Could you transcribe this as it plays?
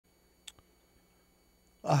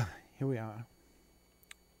Here we are.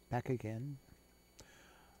 Back again.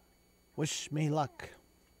 Wish me luck.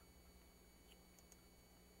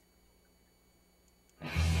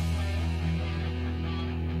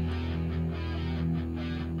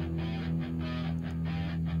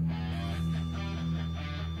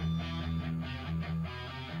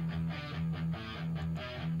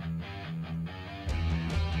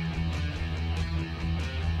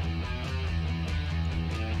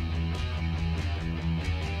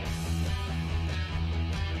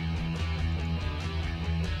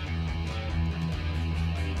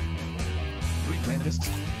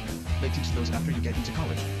 They teach those after you get into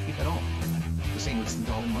college, if at all. The same with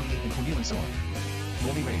Stendhal and Monet and Cornel and so on.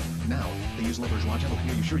 Moldy Ray, now, they use letters Rajel.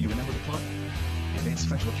 Are you sure you remember the plot? Advanced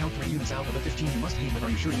French will count 3 units out of the 15 you must hate, but are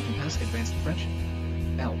you sure you can pass Advanced French?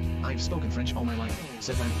 L. I've spoken French all my life,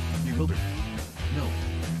 said Lamb, bewildered. No.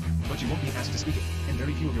 But you won't be asked to speak it, and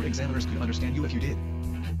very few of your examiners could understand you if you did.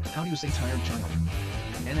 How do you say tired child?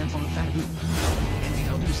 An enfant fatigué. And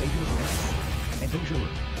how do you say beautiful? And bonjour.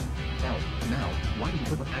 L. Now, why do you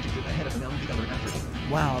put one adjective ahead of an L and the other after it?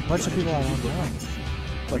 Wow, a bunch of people I don't know.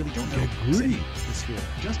 But really don't know. Greedy is here.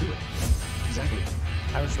 Just do it. Exactly.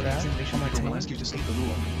 Irish Red, Examination on my paper team. will ask you to state the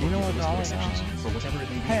rule. You know what Or all exceptions, about? for whatever it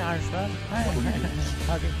may be. Hey, Irish Red. Hey, What will you do?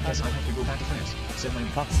 Howdy, Guess I'll have to go back to France, said Lamb.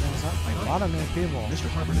 Fucks things up. A lot of new people. Mr.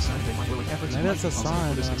 Harper decided that my heroic efforts Maybe it's a sign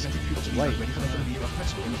for this of eccentric pupil to be late. ready for the third year of prep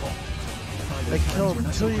school in the fall. They killed Were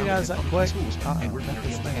not two so of you prominent guys in that public quick. schools, and were better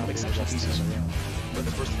able to handle exceptional pieces. But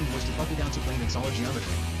the first thing was to buckle down to plain and solid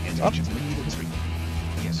geometry, and to ancient and medieval history.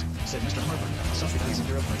 Yes, said Mr. Harper, subsidizing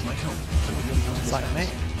their points might help, but it really comes to It's like me.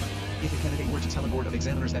 If a candidate were to tell a board of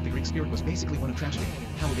examiners that the Greek spirit was basically one of tragedy,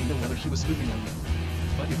 how would they know whether he was spoofing them?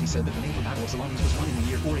 But if he said that the naval battle of Salamis was won in the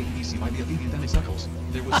year 480 BC by the Athenian Themistocles,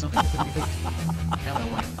 there was something that couldn't be faked. Al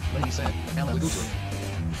won. Lenny said, Al will go to it.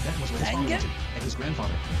 That was what his father wanted, and his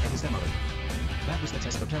grandfather, and his stepmother. That was the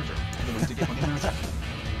test of character, and the way to get on in America.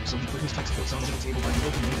 So he put his textbooks on the table by the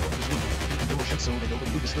open window of his room, and the door shut so that nobody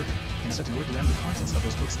would disturb him, and set to work around the contents of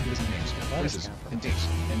those books into his names, places, and dates,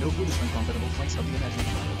 and no foolish unprofitable flights of the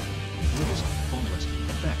imagination. Rules, formulas,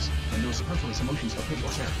 facts, and no superfluous emotions of pity or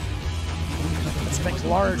terror. Let's make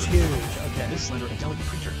large, huge. Okay. This slender and delicate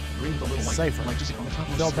creature, green with a little white, Safer. like just on the top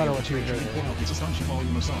of Feel better with you here. It's astonishing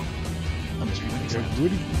volume of song. A mystery when it's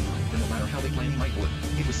Goody. For no matter how they planned he might work,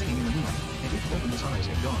 it was singing in the moonlight, and if he opened his eyes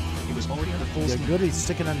and gone, it was already under full The steam. Goody's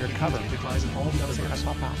sticking under cover. The cries of all the other birds.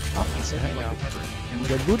 Pop out. It said Hey, like now. the pepper, and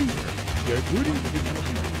The Goody. The Goody.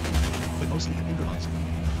 but mostly it improvised.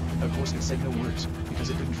 Of course, it said no words, because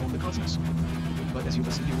it couldn't form the consonants. But as you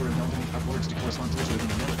listened, you were amalgamate of words to correspond to within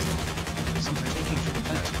the melody. Sometimes they came tripping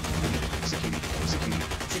fast. Cicady, cicady,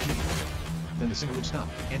 cicady. Then the singer would stop,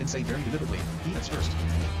 and then say very deliberately, he hits first.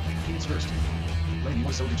 He hits first. Lenny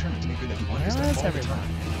was so determined to make good that he wanted his Where is all the everybody?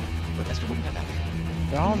 time. But Esther wouldn't have that.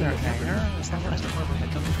 They're all in their hanger. After Mr. Harper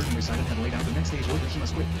had come to Curtin recited had laid out the next day's order, he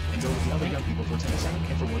must quit and go with the other young people for tennis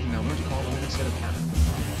and for what he now learned to call women instead of cabin.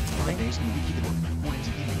 5 days in the week he could work, mornings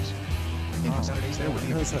and evenings. And on Saturdays there would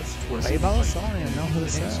be Who is this? or a Fabos? fight. I don't even know who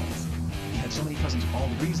this is. He had so many cousins of all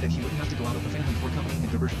degrees that he wouldn't have to go out of the family for company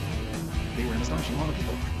and diversion. They were an astonishing lot of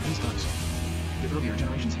people, these guys. The earlier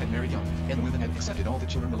generations had married young, and the women had accepted all the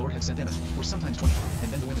children the Lord had sent them, or sometimes 20, and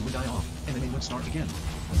then the women would die off, and then they would start again.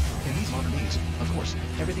 In these modern days, of course,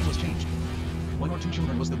 everything was changed. 1 or 2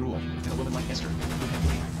 children was the rule, and a woman like Esther, who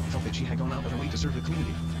happily felt that she had gone out of her way to serve the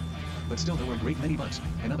community. But still there were a great many buts,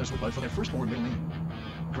 and others would bud for their firstborn middle name.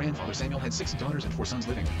 Grandfather Samuel had 6 daughters and 4 sons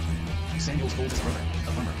living. Samuel's oldest brother,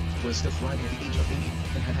 a farmer, was still thriving at the age of 80,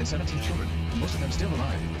 and had 17 children, most of them still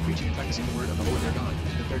alive, preaching and practicing the word of the Lord their God,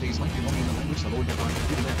 that their days might be long in the language the Lord their God had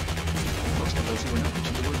given them. Most of those who were not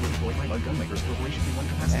preaching the word were employed by a gunmakers corporation in one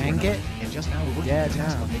capacity or Dang another, it. and just now were working Yeah, the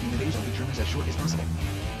task now. of making the days of the Germans as short as possible.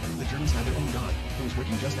 The Germans had their own God, who was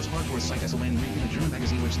working just as hard for his sight as a Lanny Reed in a German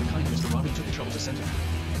magazine which the kind Mr. Robin took the trouble to send him.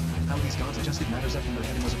 How these gods adjusted matters up in their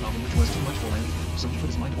heaven was a problem which was too much for Lanny, so he put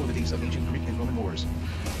his mind over the days of ancient Greek and Roman wars.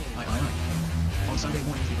 Aye. On Sunday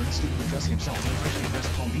morning, the earnest student would dress himself in a freshly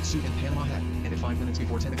pressed palm beat suit and Panama hat, and at 5 minutes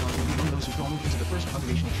before 10 o'clock would be one of those who thronged into the first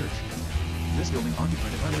congregational church. This building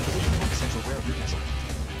occupied a prominent position on the central square of Newcastle.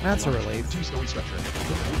 That's a relief. 2-story structure, built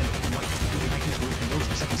of wood and white, with a high-pitched roof and rows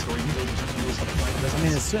of second-story windows and terminals of the flight of I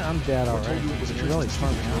mean, I'm dead already. was a It's really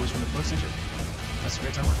smart now. rose from the front center. A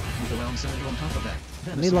square tower with a round cylinder on top of that.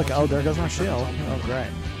 Then I need like, small oh, there goes my chamber shield. on top Oh, of it.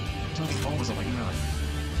 great. Topping all was a lightning rod.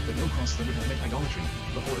 But no cross that would have meant idolatry,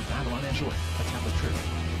 before Babylon and shore, a Catholic church.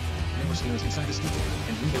 There were stairs inside the steeple,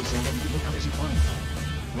 and windows so that you could look out as you climbed.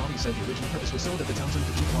 Robbie said the original purpose was so that the townsmen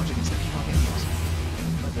could keep watch against the peacock Indians.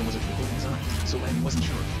 But there was a twinkle in his eye, so Lanny wasn't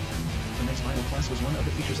sure. the men's Bible class was one of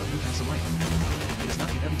the features of Newcastle life. It is not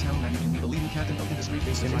in every town that you can meet a leading captain of industry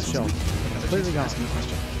face to face once a week, but has a chance to ask you a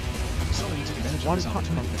question. So many took advantage of this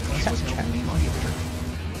opportunity that the class was held in the main body of the church.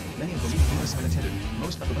 Many of the leading businessmen attended,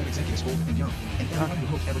 most of the Bud executives old and young, and everyone who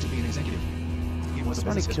hoped ever to be an executive. It was a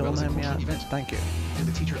business as well as a cultural event. Thank you. Did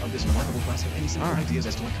the teacher of this remarkable class have any simple ideas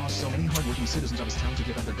as to what caused so many hard-working citizens of his town to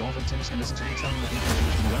give up their golf and tennis and listen to the Italian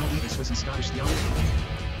Christian morality and Swiss and Scottish theology?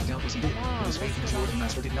 Doubtless he did, but his faith in his Lord and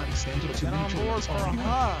Master did not extend to the two new children of his already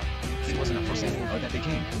one. It wasn't enough for Samuel and Bud that they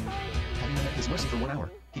came. Having them at his mercy for 1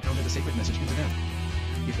 hour, he pounded the sacred message into them.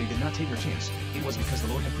 If they did not take their chance, it was because the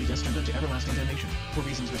Lord had predestined them to everlasting damnation, for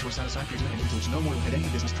reasons which were satisfactory to them and into which no mortal had any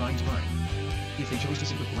business trying to pry. If they chose to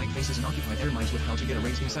sit with blank faces and occupy their minds with how to get a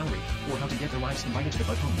raising salary, or how to get their wives invited to the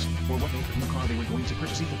Bud homes, or what make of new car they were going to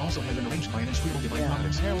purchase, it also had been arranged by an inscrutable divine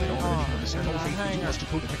providence, and all the of the certain faith which was to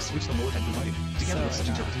quote the texts which the Lord had provided, together with such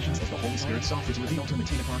interpretations as the Holy Spirit saw fit to reveal to him at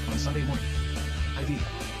 10 o'clock on Sunday morning. IV.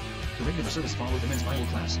 The regular service followed the men's Bible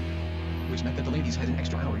class, which meant that the ladies had an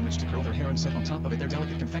extra hour in which to curl their hair and set on top of it their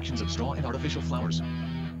delicate confections of straw and artificial flowers.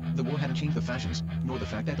 The war hadn't changed the fashions, nor the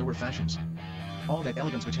fact that there were fashions. All that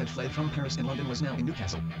elegance which had fled from Paris and London was now in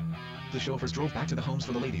Newcastle. The chauffeurs drove back to the homes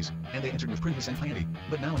for the ladies, and they entered with primness and piety,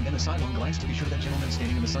 but now and then a sidelong glance to be sure that gentlemen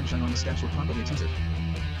standing in the sunshine on the steps were properly attentive.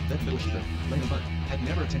 That little heathen, Lenny Bud, had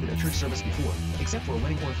never attended a church service before, except for a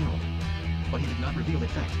wedding or a funeral. But he did not reveal that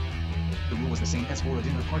fact. The rule was the same as for a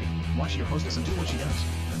dinner party: watch your hostess and do what she does.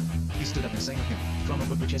 He stood up and sang a hymn, from a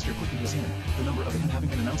book which Esther put into his hand, the number of the hymn having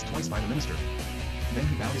been announced twice by the minister. Then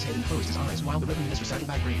he bowed his head and closed his eyes while the Reverend Minister sat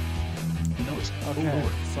back grave. He noticed, okay, "O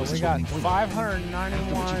Lord," so was we his got opening formula.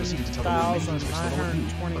 After which he proceeded to tell the Lord many things which the Lord knew,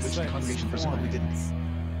 but which the congregation presumably didn't.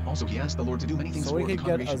 Also he asked the Lord to do many things so for the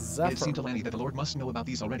congregation, and it Zephyr. seemed to Lanny that the Lord must know about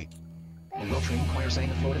these already. A well-trained choir sang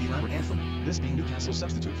a florid elaborate anthem, this being Newcastle's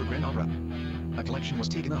substitute for Grand Opera. A collection was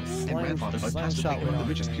taken up, and Grandfather Bud passed to pick one of the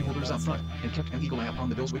richest pew holders up front, and kept an eagle eye upon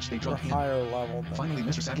the bills which they dropped in. Higher level. Finally,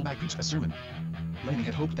 Mr. Saddleback preached a sermon. Lanny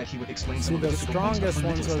had hoped that he would explain See, some of the the difficult things strongest of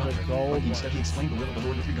ones are fundamentalist the doctrine, gold but instead he explained the will of the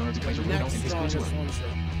Lord with regard to Kaiser Wilhelm and his strongest couture. ones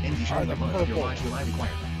And he shall the the blood of your purple. lives will I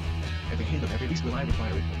require. At the hand of every beast will I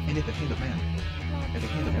require it, and at the hand of man. At the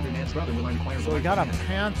hand of every man's brother will I require So we blood got a for man.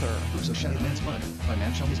 panther. Whoso sheddeth man's blood, by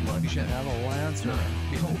man shall his blood be shed. We have a lancer. 9.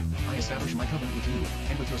 Behold, I establish my covenant with you,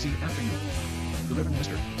 and with your seed after you. The Reverend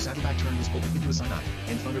Minister, Saddleback turned his pulpit into a synod,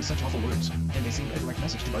 and thundered such awful words, and they seemed a direct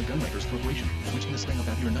message to Bud Gunmakers Corporation, which in the spring of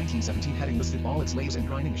that year 1917 had enlisted all its lathes and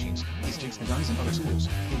grinding machines, its jigs and dies and other tools,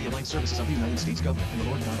 in the allied services of the United States government and the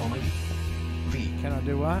Lord God Almighty. V. Can I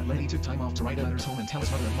do what? Lenny took time off to write letters home and tell his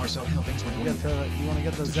mother and Marcel how things were going. You want to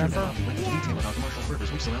get the To cheer them Zephyr? up, he went into detail about the martial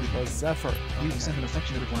fervors which surrounded him. The Zephyr. He sent him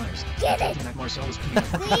affectionate replies, thinking that Marcel was pretty much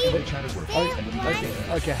what the chatters were, and would be right.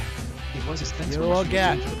 Okay. It was his thanks You for will much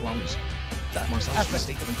get. to the flowers. Marcel's in a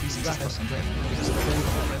state of increasing distrust and dread because of the failure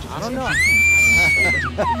of French I don't know.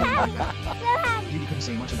 He couldn't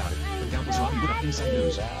say much about it, but doubtless Robbie would have inside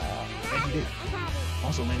news. And he did.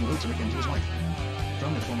 Also, Lanny wrote to Rick and to his wife.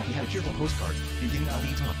 From the former, he had a cheerful postcard, beginning of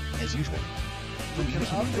the top, as usual. From the other,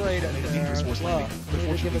 he Upgrade made it a dangerous there. forced Look, landing, but we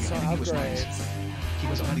need to give fortunately, it some I think he was wise. upgrades. He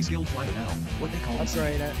was a highly skilled fighter now, what they call a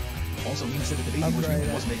Upgrade it. Also, Nina said that the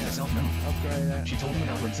baby was making itself known. Upgrade it. She told him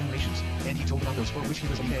about her examinations, and he told about those for which he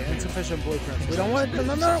was being Okay, prepared. insufficient blueprints. We And don't so want he it.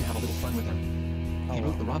 No, decided no, to have a little fun with them. He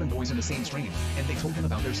wrote the Robin Boys in the same strain, and they told him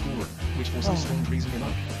about their schoolwork, which for some strange reason they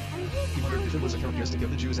loved. He wondered if it was a characteristic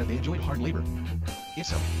of the Jews that they enjoyed hard labor. If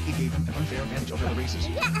so, it gave them an unfair advantage over other races.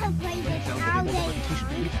 Then he found that they built a reputation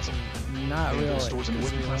in Newcastle. Not They really. built stores in the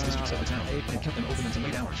working class because we districts of the town, went and out kept them open until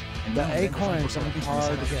late hours. And The now and then acorns were trying are for hard to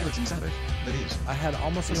Sabbath, get. Puritan Sabbath, that is. I had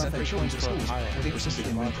almost They enough sent their children acorns to for a schools, higher. where they persisted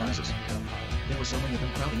in winning prizes. There were so many of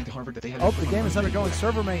them crowding into Harvard that they had Oh, the game is undergoing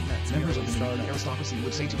server maintenance. Members of the Started. Dominican aristocracy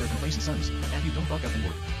would say to their complacent sons, "If you don't buck up and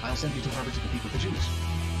work, I'll send you to Harvard to compete with the Jews."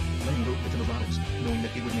 Lenny wrote to the Robbins, knowing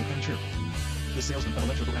that it would make them chirp. The salesman of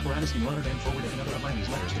electrical apparatus in Rotterdam forwarded another of Lanny's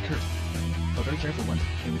letters to Kurt. A very careful one,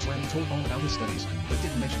 in which Lanny told all about his studies, but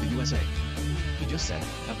didn't mention the USA. He just said,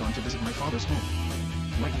 "I've gone to visit my father's home."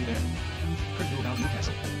 Right you there. Kurt knew about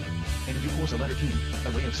Newcastle. And in due course a letter came, a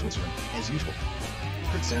ray of Switzerland, as usual.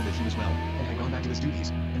 Kurt said that he was well, and had gone back to his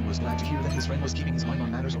duties, and was glad to hear that his friend was keeping his mind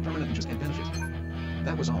on matters of permanent interest and benefit.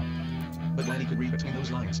 That was all. But Lanny could read between those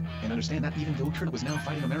lines, and understand that even though Kurt was now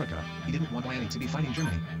fighting America, he didn't want Lanny to be fighting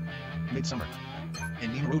Germany. Midsummer.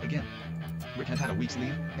 And Nina wrote again. Rick had had a week's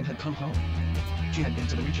leave, and had come home. She had been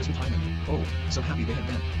to the Reaches with Hyman. Oh, so happy they had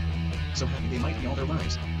been. So happy they might be all their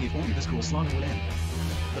lives, if only this cruel slaughter would end.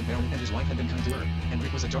 The Baron and his wife had been kind to her, and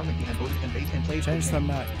Rick was a darling. He had boated and bait and played. Change the croquet.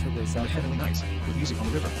 map to the On the Zephyr. heavenly nights, with music on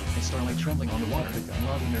the river, and starlight trembling on the water, and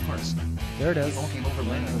love in their hearts. There it It is. all came over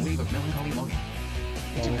Lanny in a wave of melancholy longing.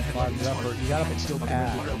 Agent that had Five logged in his Zephyr. heart, You gotta he had still by the add.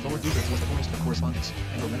 red letter of Lower Dugard was the forest of correspondence,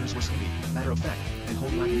 and the letters were sleepy, matter of fact, and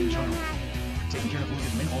wholly lacking in charm. Taking care of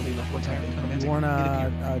wounded men, all they left were tired and unromantic. You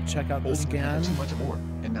wanna check out the Oldham had scan? too much of war,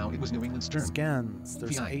 and now it was New England's turn. Scans.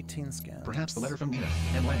 There's VI. 18 scans. Perhaps the letter from Nina,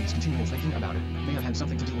 and Landy's continual thinking about it, may have had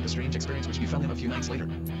something to do with the strange experience which befell him a few nights later.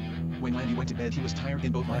 When Landy went to bed, he was tired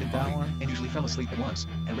in both mind and Like that body, one? and usually fell asleep at once,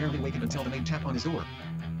 and rarely wakened until the maid tapped on his door.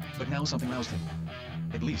 But now something roused him.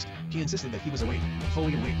 At least, he insisted that he was awake,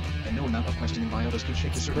 fully awake, and no amount of questioning by others could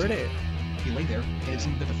shake his certainty. Pretty. He lay there, and it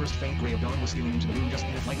seemed that the first faint gray of dawn was stealing into the room just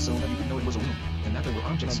enough light so that you could know it was a room, and that there were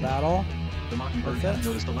objects The in it. battle. The mockingbird That's it. hadn't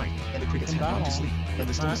noticed the light, and the crickets The had gone to battle. sleep, and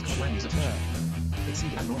the stillness Match. caught Landy's attention. It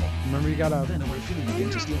seemed abnormal. Remember, you gotta. Then a weird feeling began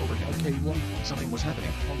to steal over him. Okay, you want. Something was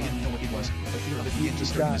happening. He didn't know what it was. The fear of it began to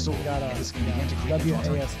stir in his soul, You gotta. and his skin began to creep into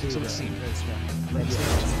WASD. so it seemed. WASD. Landy stared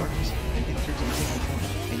into the darkness, and it appeared to be taking form,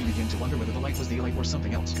 and he began to wonder whether the light was daylight or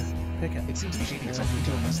something else. Pick it. It seemed to be shaping itself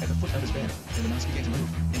into a mouse at the foot of his bed, and the mouse began to move,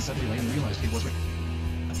 and suddenly Landy realized it was Rick.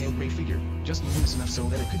 A pale gray figure, just luminous enough so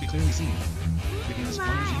that it could be clearly seen. Began to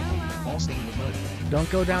plunge in, all stained with mud. Don't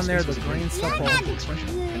go down there. The green stuff will. Full expression,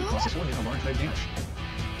 and across his forehead a large red dash.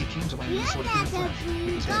 It came to Landy in a sort of human flash.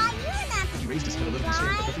 It was red. He raised his head a little and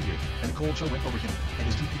stared at the figure, and a cold chill went over him, and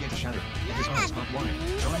his teeth began to shatter, and his eyes popped wide,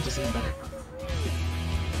 trying to see him better.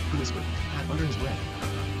 He whispered, half under his breath.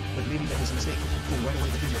 But maybe that was a mistake, for right away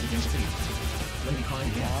the figure began to fade. Landy cried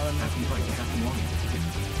again, half in fright and half in longing.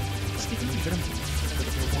 Speaking of him, but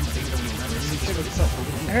the pale form of David O'Neill rather figured itself over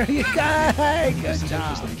the room. There you go. Good The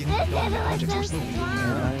job. beginning of dawn, the objects were slowly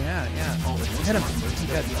moving around. Yeah. All at once, Hit him. the birds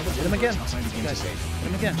Good. and the other Hit him again. outside began to say, Hit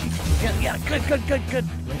him again. Yeah. Good.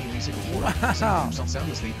 Landy lay sick with war, Wow. saying to himself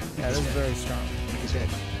soundlessly, Yeah, this is very strong. Rick is dead.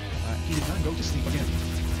 He did not go to sleep again.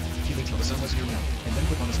 He waited till the sun was near down, and then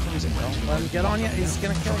put on his clothes and went to the Let him get on you. He's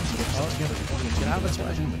gonna kill you. Oh, together before he Get out of his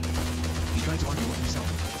way. He tried to argue with himself,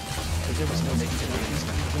 but there was no making it right against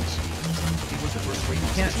that force. It was the first great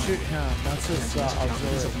Can't shoot him. That's his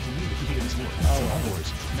auxiliary. Oh,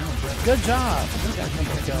 good job. Yeah,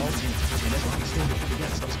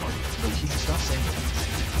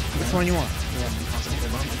 which one you want?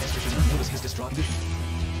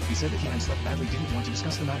 He said that he and slept badly, didn't want to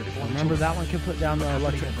discuss the matter before the Remember children. that one can put down the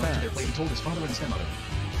electric fence. He told his father and his stepmother.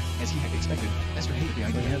 As he had expected, Esther hated the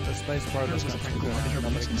When idea. you hit the space bar, Hers was a practical part in her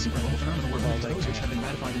beliefs in the supernatural phenomena were linked to those which had been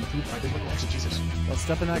ratified and approved by biblical works of Jesus. Let's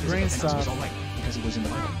step in that Because green if the house was stuff. all right, because it was in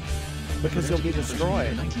the Bible. Because he'll be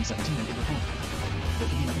destroyed. In 1917 and Abraham. There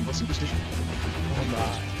could be nothing but superstition. Only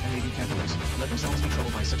girls, and maybe Catholics, let themselves be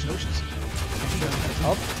troubled by such notions. And he had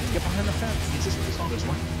a Oh, get behind the fence. He insisted his father's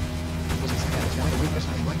wife. Was it wide awake this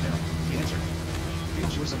time right now? He answered. Feel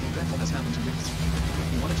sure something dreadful has happened to Rick.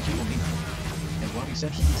 He wanted to kill Nina. And Robbie said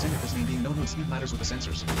he considered his name being known would speed matters with the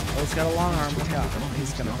censors. Oh, he's got a long arm. Look out.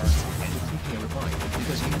 He's gonna burn. And he replied,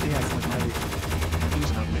 because he He has much some heavy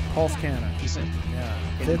confused about Rick. pulse cannon. He said, Yeah.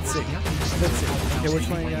 Fitzy. Okay, which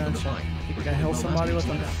one you gonna check? You gonna heal somebody with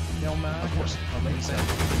a heal Of mag? course, a lady said.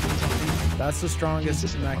 That's the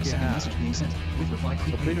strongest mech you have. Message being sent, with reply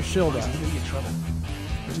So put your shield up. immediate trouble.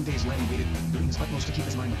 For 2 days, Lanny waited, doing his utmost to keep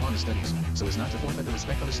his mind upon his studies, so as not to forfeit the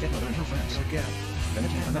respect of his stepmother and her friends. Again. Then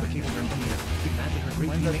came another cable from Nina. He badly heard great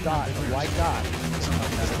Find the beating dot, of the the white dot. Somehow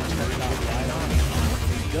he was able to very Right on.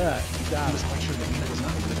 Good. You He got was it. quite sure that Nina was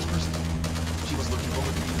not a religious person. She was looking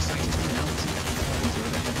forward to being a scientist and now see that the things that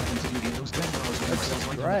had nothing to do with those 12 hours when themselves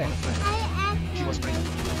right great. on the planet. She was pregnant.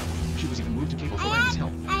 She was even moved to cable for Lanny's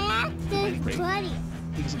help.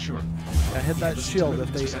 He wasn't sure. Yeah, hit that shield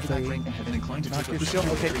if they knock your shield.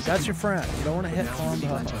 Okay, that's your friend. You don't want to hit Columbia.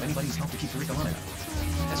 Columbia. Anybody's help to keep Rick alive.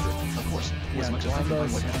 Esther, of course, was Yeah, much affected by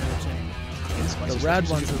Columbo's what and happened. her team. In spite The of red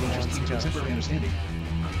suspicions ones are of the religious ones teachers who of got temporary understanding.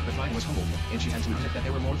 The fight was humbled, and she had to admit that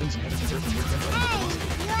there were more things in heaven and earth than Rick had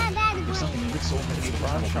ever If something in Rick's soul had been able to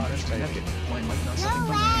travel from France to Connecticut, why might not something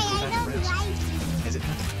from the back to France? As it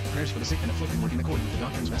happened, prayers for the sick and afflicted were in accord with the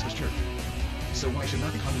doctrines of Esther's church. So why should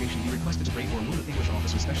not the congregation be requested to pray for a wounded English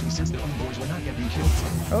officer, especially since their own boys were not yet being killed?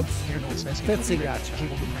 Oops. Here no expense Fitzy gotcha.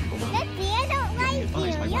 Cable with practical knowledge. I don't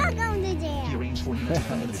like you. You're going to jail. He arranged for Nina to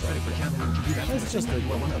have limited credit for Cameron to do that. It's just you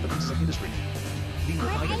are one of the princes of industry. Nina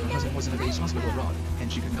replied that her husband was in a base hospital abroad, and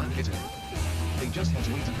she could not get to him. They just had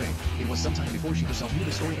to wait and pray. It was some time before she herself knew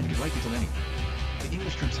the story and could write it to Lenny. The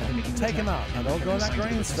English troops had been making Take him out. Now don't go in that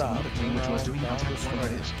green stuff. Another plane which was doing No, contact no, with one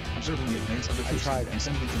of his, observing the advance of the troops tried it. and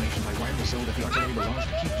sending information by wireless so that the artillery were launched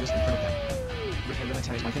to keep just in front of them. Rick had been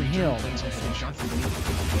attacked by can 3 heal. German planes and had been shot through the knee.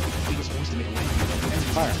 He was forced to make a landing.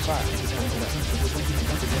 Fire, fire. His helmet was when he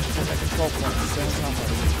conducted Put that control point. Stay on top of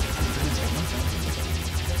it.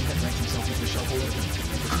 He had dragged himself into the shell hole and for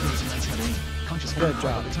 2 days and nights had rained, conscious Good owner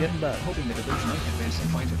job. of the Getting time, better. hoping that the British might advance and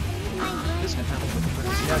find him. This had happened with the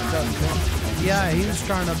British. Yeah, he was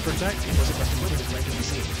trying to protect you. Was it that whoever his rank would be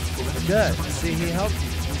saved? Or whether he Good. was See, he helped you.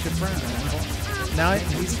 He's your friend. Now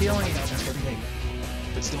he's healing you. every day.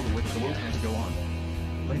 But still, the world had to go on.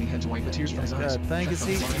 Lenny had to wipe the tears from his eyes. Good. Thank you.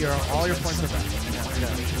 See, all your points are back.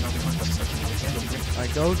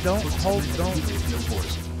 Alright, don't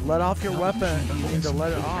let off your weapon. You need to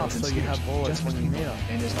let it off so you have bullets when you need them.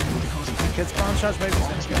 Get spawn shots, baby.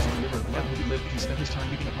 He spent his time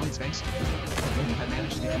leaping upon its banks. Lenny had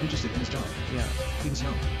managed to become interested in his job. Yeah. He was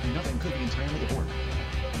young, and nothing could be entirely aboard.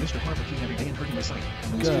 Mr. Harper came every day and heard him recite.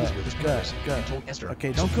 And was Good, pleased with his progress. good. And told Esther.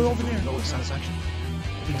 Okay, don't go over there. No satisfaction.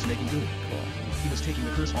 He was making good. He was taking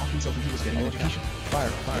the curse off himself and he was getting an education. Fire.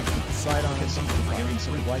 Slide on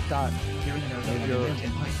it. Like that. Hearing the narrative of the lamp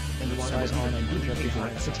and pipe, and the water was Slide on neither and really get paid for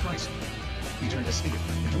behind. at a fixed price. He turned a spigot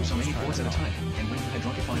and drew so many quarts at a time, and when he had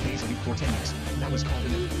drunk it 5 days a week for 10 years, that was called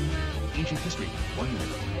an ancient history, 1 minute.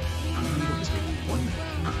 Medieval history, 1 minute.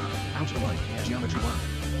 Algebra 1, geometry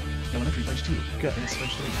 1. Elementary French 2, Good. and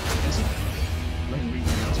French 3, and so on. Lenny Reed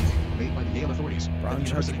announced, made by the Yale authorities, that the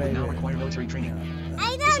university would now require military training.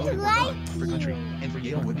 I They saw don't it for like God, for country, and for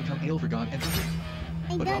Yale would become Ale for God and country.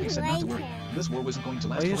 I But Robbie don't said not to like worry. it. This war wasn't going to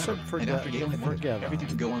last Well, you forever, should and after Yale had won it, forget everything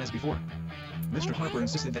could go on as before. Mr. Harper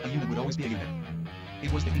insisted that a unit would always be a unit.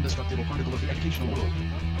 It was the indestructible particle of the educational world.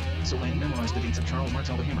 So Lanny memorized the dates of Charles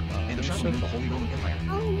Martel the Hammer and of Charlemagne of the Holy Roman Empire.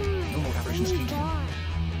 Oh No more apparitions came to him.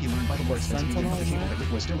 He learned by the words as he became comfortable that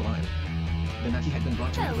Rick was still alive. Then that he had been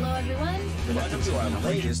brought to Hello, everyone. Then that he was Welcome to alive.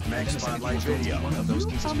 our latest Then Max the second Spotlight was going to be video. one of those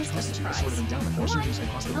cases which Almost a constitute a sort of surprise. endowment for surgeons and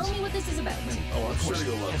Tell hospitals. me what this is about. Oh, I'm sure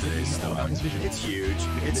you'll love today's stuff. It's huge,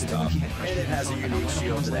 it's tough, and it has a unique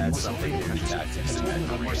shield that adds something new to tactics to that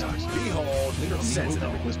career. Behold,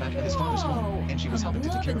 Sentinel. Rick was back at his father's home, and she was helping to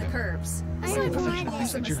take care Loving of the him. curves. I So, don't some want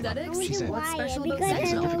some it. aesthetics. She said. What's special Because about I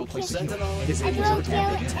It's a don't Sentinel? difficult place to heal. Sentinel His is I age was don't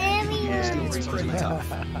over kill 10 everyone. It's pretty tough.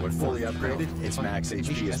 When fully upgraded, its max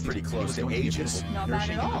HP is pretty close to Aegis. Not bad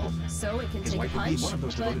at all. So it can His take a wife would be punch, one of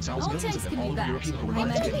those but devoted Sal's all millions tanks of them can all be over that. European who were I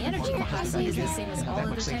willing to imagine the take energy part in capacity is the again. same as And all that other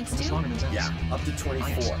much safe tanks and do. stronger than Zed's. Yeah, up to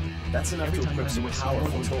 24. That's enough to equip some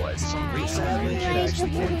powerful toys. Sadly, it actually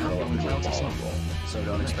can't grow up into a ball roll, so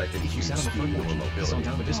don't expect any He huge sat on the front speed or porch and saw mobility.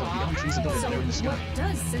 down the vista of the elm trees and buildings So there in the sky. what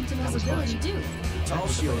does Sentinel's was ability fine. do? Tall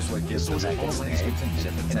shield is what gives the mech its name, and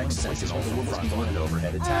it protects Sentinel from frontal and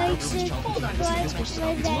overhead I attacks. should Hold on, but what? I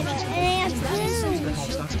have Is that the same food. as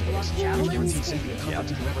shield to block javelins? Guaranteed safety and comfort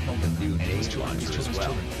to whoever held them. New And it was nade children, his launcher as children's well.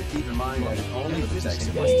 children. But keep in mind that it only protects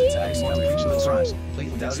Yeah. against attacks coming from the front. Playfully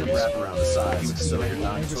It doesn't yes. wrap around the He sides, would so see you're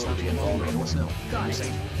not totally invulnerable. Snow. Got You it. say,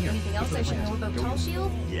 here, Anything else I should know about Tall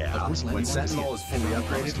Shield? Yeah, when Sentinel is fully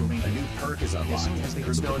upgraded, a new perk is unlocked.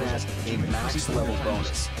 It's known as a max level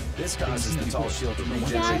bonus. This causes the Tall Shield to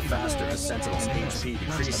regenerate faster as Sentinel's HP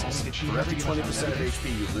decreases. For every 20% of HP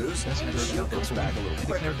you lose, your shield comes back a little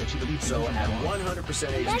quicker. So at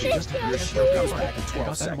 100% HP, your shield comes back in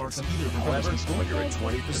 12 seconds. However, when you're at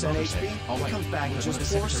 20% HP, it comes back in just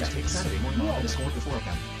 4 seconds. Saturday morning on the escort before of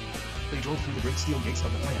them. They drove through the great steel gates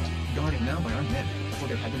of the plant, guarded now by armed men, for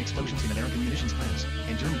there had been explosions in American munitions plants,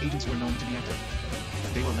 and German agents were known to be active.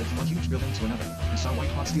 They were led from one huge building to another, and saw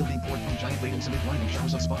white-hot steel being poured from giant ladles amid blinding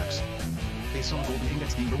showers of sparks. They saw golden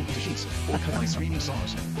ingots being rolled into sheets, or cut by screaming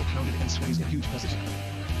saws, or pounded and squeezed in huge presses.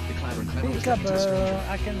 The clatter and clamor was getting to the stranger. Peekaboo,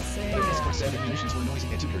 I can see The escort it. said that munitions were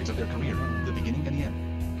noisy at 2 periods of their career, the beginning and the end.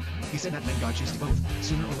 He said that men got used to both,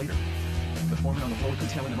 sooner or later. The foreman on the floor could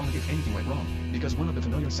tell in a moment if anything went wrong, because one of the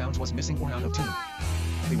familiar sounds was missing or out of tune.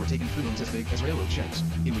 They were taken through rooms as big as railroad sheds,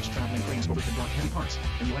 in which traveling cranes overhead brought heavy parts,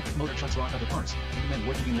 and the electric motor trucks brought other parts, and the men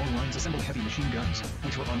working in long lines assembled heavy machine guns,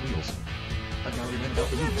 which were on wheels. A gallery ran about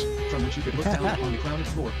the rooms, from which you could look down upon the crowded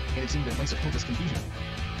floor, and it seemed a place of hopeless confusion.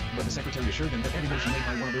 But the secretary assured them that every motion made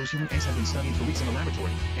by one of those human ants had been studied for weeks in the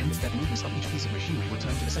laboratory, and that the movements of each piece of machinery were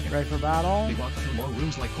timed to the second. Ready for battle? They walked through long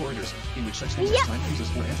rooms like corridors, in which such things as time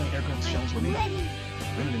fuses or anti-aircraft shells were made.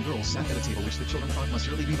 Women and girls sat at a table which the children thought must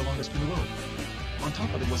surely be the longest in the world. On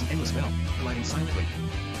top of it was an endless bell, gliding silently.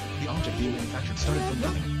 The object being manufactured started from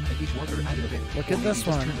nothing, and each worker added a bit. Look at Only this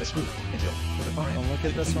he just one. turned a screw until, with a far end, Oh, look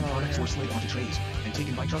at this one over products here. were slid onto trays, and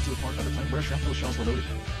taken by truck to a part of the plant where shrapnel shells were loaded.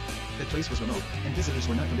 The place was remote, and visitors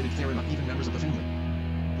were not permitted there, not even members of the family.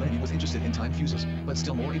 Lenny was interested in time fuses, but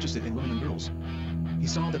still more interested in women and girls. He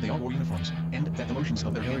saw that they all wore uniforms, and that the motions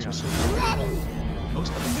of their hands were swift.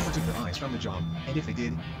 Most of them never took their eyes from the job, and if they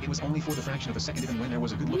did, it was only for the fraction of a second even when there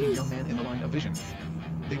was a good-looking young man in the line of vision.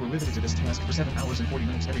 They were riveted to this task for 7 hours and 40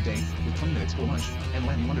 minutes every day, with 20 minutes for lunch, and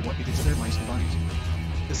Lanny wondered what it did to their minds and bodies.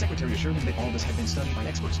 The secretary assured him that all this had been studied by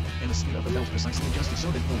experts, and the speed of the belt precisely adjusted so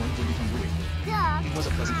that no one would become ruined. Duh. It was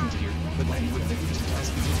a pleasant thing to hear, but Lanny would have been used to class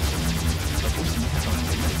people. Of course, he had gone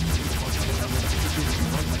away, because he was out there to do this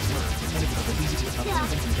right like slur, and it would have been easy to have Yeah.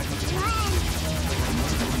 something to get much to. But he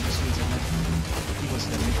wasn't going to streets at night. He was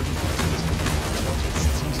steadily working hard to his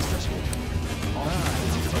it seems stressful. All he had to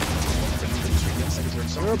do was the street young secretary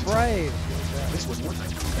saw You're his brave. This was wartime.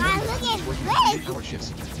 Ah, look at Working this. 8-hour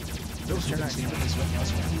shifts. Those who could stand up and sweat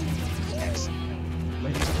elsewhere. X.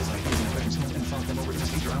 Lanny took his ideas and friends home and thought them over in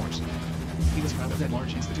his leisure hours. He was proud of that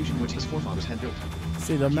large institution which his forefathers had built.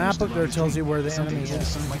 See, the map up there tells you where the Someday enemy his is.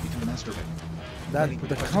 son might become the master of it. That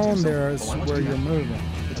the cone there is where you're moving.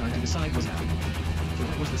 The time to decide was now. For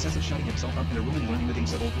what was the sense of shutting himself up in a room and learning the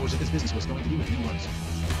dates of old wars if his business was going to be what he was?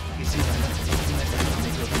 He seemed to have the next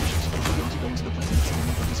nature of finishes. He wanted to go into the place and tell him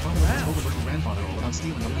from his father and his overburdened grandfather all about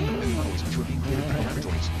stealing aluminum and metals which were being created in the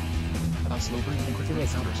laboratories. About slow burning and quick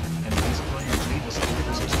release powders, and the ways of burning which made the substantive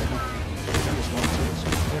resources various raw materials,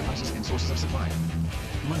 warehouses and sources of supply.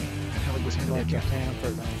 Money, and how it was handled Like and kept. Japan for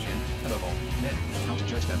that. And above all, men, how to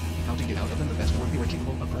judge them, how to get out of them the best work they were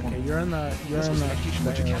capable of performing. Okay, you're in the This was the education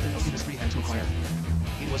which a captain of area. industry had to acquire.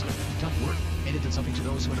 It was good, tough work, and it did something to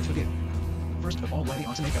those who undertook it. First of all, Lanny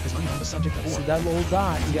ought to make up his mind on the subject of war. See that little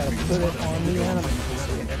dot, you gotta put it on the enemy.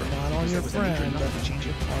 Not on your friend, but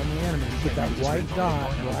on the enemy. Put that white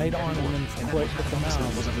dot right on him and click with the mouse.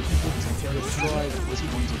 Destroy it. Was he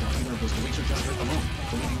going to adopt either of those beliefs or just hurt alone,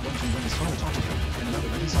 believing one to when his father talked to him, and another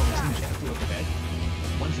when he saw his image at the foot of the bed?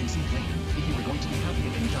 One thing seemed plain: if you were going to be happy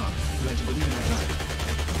in any job, you had to believe in that job.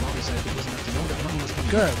 Robbie said it was enough to know that money was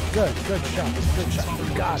coming. Good shot. Good shot.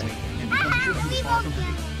 You got it. And become sure he was far from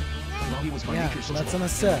him. Robbie was by Yeah, nature social. that's an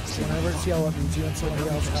assist. Whenever it's yellow, it means you and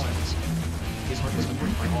somebody else helps. His heart was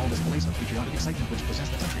converted by all this blaze of patriotic excitement which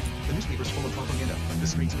possessed the country. The newspapers full of propaganda, the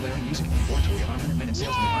streets blaring music, the oratory of armament men and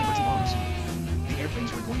salesmen of Liberty bombs. The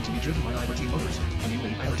airplanes were going to be driven by Liberty motors. A new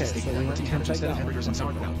Liberty steak and Liberty cannons instead of hamburgers and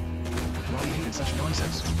sauerkraut. Robbie hated such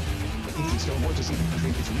nonsense. But he hated still more to see the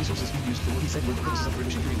country and its resources being used for what he said were the purposes of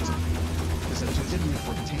British imperialism. The Senator didn't move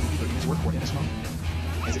for containing either in his work or in his home.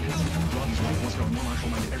 As it happened, Robbie's wife was growing more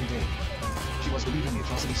martial-minded every day. She was believing the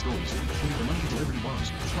atrocity stories, putting her money into Liberty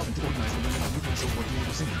bombs, helping to organize the women on nuclear so for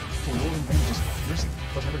community singing, for lowering bandages, nursing,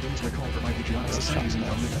 whatever duties were called for by patriotic societies and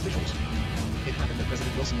government officials. It happened that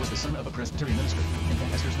President Wilson was the son of a Presbyterian minister, and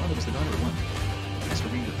that Esther's mother was the daughter of one.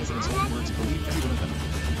 Esther read the president's own words and believed every one of them.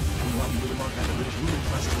 When Robbie would remark that the British ruling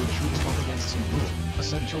classes were the shrewdest propagandists in the world, a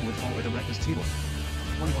sudden chill would fall at the breakfast table.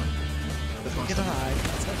 21. The frost. Get an eye.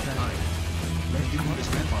 That's okay. Larry didn't want his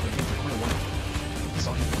grandfather came for quite a while. He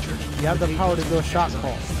saw him in church. You have the power to do a shot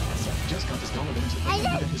call. Just got this dollar into the thing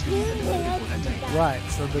that history had devoted for that day. Right,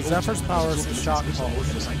 so the Zephyr's power is the shot call.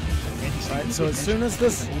 Right, so as soon as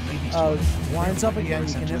this winds up again,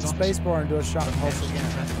 you can hit spacebar and do a shot pulse again.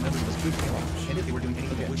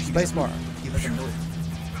 Spacebar.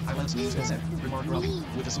 I once used consent, remarked Robbie,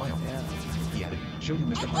 with a smile. Yeah. He added, showed him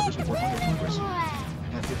Mr. Harper's report on your Congress.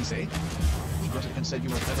 And did he say? He grunted and said you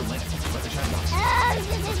were a clever lad, but the chat box.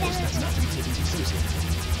 Of course, that's not to be taken too seriously.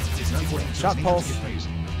 It's not important for Shot his pulse. name to get praised.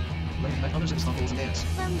 Larry met others at stumbles and dance.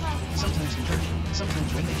 Sometimes in church, sometimes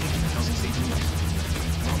when they came to the house and stayed 2 nights.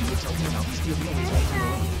 Robbie would tell him about these field meals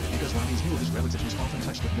because Robbie's knew his relatives was often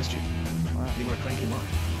touched with mischief. They were a cranky lot.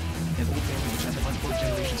 An old family which had been for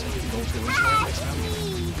generations had given gold to their small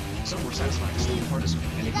extravagant. Some were satisfied to stay in harness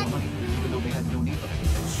and make more money, even though they had no need of it.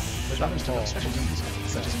 But others took up special duties,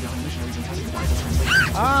 such as young missionaries and testing Bible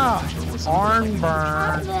translations. Arm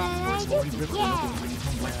burn. Or exploring the river or local and bringing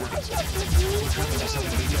home black workers. Travelers are selling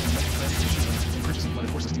Arabia and making friends with sheep and purchasing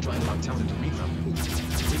blooded horses to drive about town and to read from.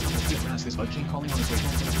 Great company of this Bud came calling on his way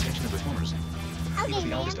home to the attention of reformers. He was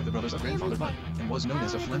the eldest of the brothers of grandfather Bud, and was known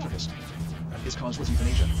as a philanthropist. His cause was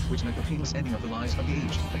euthanasia, which meant the painless ending of the lives of the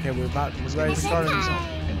aged. Okay, we're about He was ready able to to start a himself,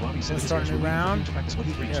 and Robbie said Let's his start a heirs new were round. to practice what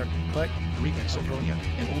he preached. Here, click. Greek and Sophronia,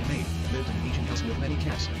 an old maid, lived in an ancient house with many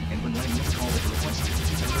cats, and when Lanny went to call at her request, she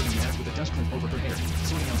heard the ass with a dust cloth over her hair,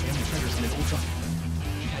 sorting out family treasures in an old trunk.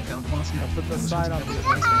 She had found cloths now, Put the and was side hunting up. them with a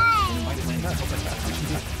glass bag, and invited Lanny to help her, which he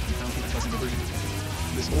did. He found it a pleasant diversion.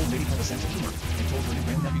 This old lady had a sense of humor, and told her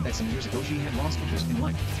grandnephew that some years ago she had lost interest in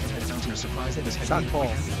life, and had found to her surprise that this had Shot made her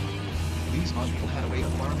quite pulse. happy. These odd people had a way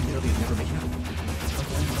of quarreling nearly and never making up.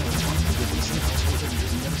 Uncle and Mother responsible for the same household for years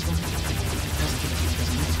and never spoken. Cousin Timothy and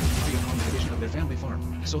Cousin Lucas would agree upon the division of their family farm,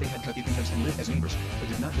 so they had cut acreage and lived as neighbors, but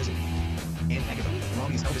did not visit. Aunt Agatha,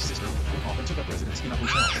 Robbie's eldest sister, often took up residence in a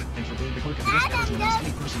hotel, and forbade the clerk of the rest ever to announce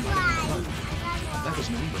any person by the name of Bud. That was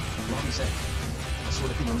New England, Robbie said. A sort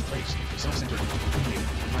of ignorant place, self-centered, opinionated,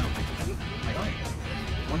 proud. Aye.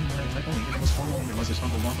 One night only, it was formal and there was his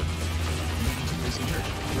Uncle Robert. The meeting took place in church.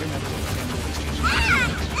 members of the family exchanged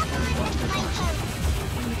greetings.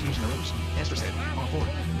 When an occasion arose, Esther said, "Oh Lord,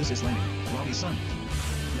 this is Lenny, Robbie's son."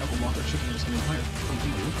 The uncle Walker shook hands and inquired, "From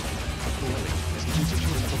who you?" Clearly, as the two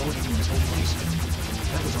children of the Lord in his holy place.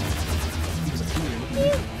 That was all. He was a peculiar looking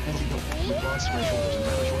man, heavily built, with broad square shoulders and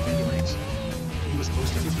rather short bandy legs. He was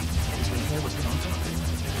close to 50. His gray hair was thin on top.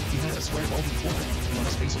 He had a square bulging forehead, and on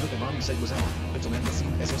his face a look that Robbie said was out, but to Len it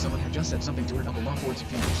seemed as if someone had just said something to her Uncle Lawford's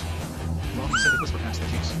funerals. Robbie said it was perhaps the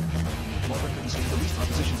case. Lawford couldn't stand the least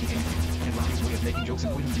opposition to anything, and Robbie's way of making jokes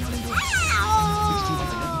and pointing beyond endurance. These two men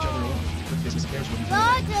had left each other alone, but business affairs wouldn't be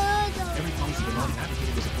right. Every policy that Robbie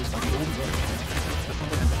advocated was opposed by the older brother. The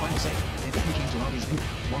father had the final say, and if he came to Robbie's view,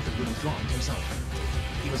 Lawford would withdraw into himself.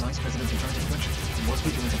 He was vice president in charge of production, and was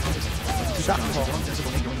vigilant and partisan, but he took John's wrong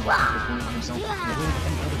sensible name going around with pouring on himself, and willing to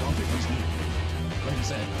any other dog that was needed. When he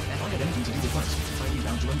said, "If I had anything to do with us, I'd be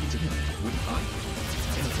bound to run into him, wouldn't I?"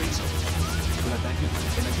 I'm afraid so. But I thank you,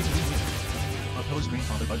 and I didn't leave him. Our post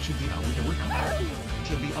grandfather Bud should be out with the work out there.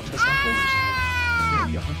 He'll be up to the stockholders. There'll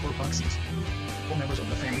be a hunt for proxies. All members of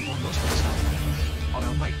the family form most of the stock. On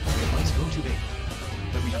our right, the lights grow too big.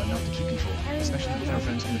 But we have enough to keep control, especially with our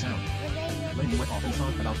friends in the town. Lenny went off and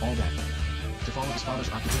thought about all that. To follow his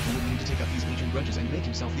father's occupation would mean to take up these ancient grudges and make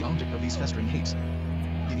himself the object of these festering hates.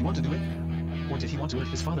 Did he want to do it? Or did he want to hurt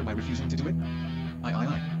his father by refusing to do it?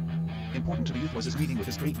 Aye. Important to the youth was his meeting with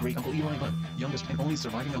his great-great-uncle Eli Budd, youngest and only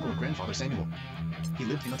surviving uncle of grandfather Samuel. He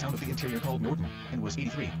lived in a town of the interior called Norton, and was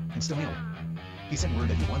 83, and still ill. He sent word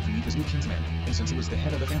that he wanted to meet his new kinsman, and since he was the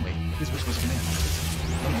head of the family, his wish was command.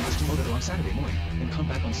 Lenny was to motor on Saturday morning, and come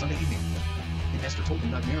back on Sunday evening. And Esther told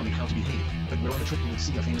him not merely how to behave, but where on the trip he would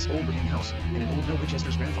see a famous old Brigham house, and an old mill which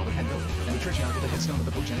Esther's grandfather had built, and a churchyard with a headstone of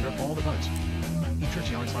the progenitor of all the Budds.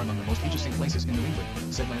 Churchyards are among the most interesting places in New England,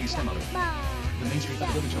 said Lenny's stepmother. The main street of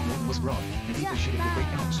the village of Norton was broad, and deeply shaded with great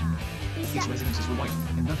elms. Its residences were white,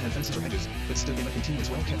 and none had fences or hedges, but stood in a continuous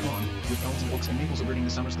well-kept lawn, with elms and oaks and maples averting the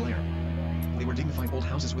summer's glare. They were dignified old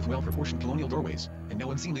houses with well-proportioned colonial doorways, and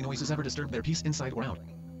no unseemly noises ever disturbed their peace inside or out.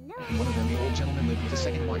 In one of them the old gentleman lived with his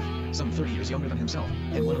second wife, some 30 years younger than himself,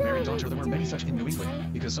 and one married daughter. There were many such in New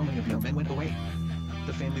England, because so many of the young men went away.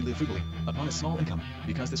 The family lived frugally, upon a small income,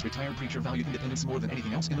 because this retired preacher valued independence more than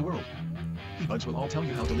anything else in the world. "The Budds will all tell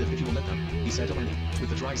you how to live if you will let them," he said to Lenny,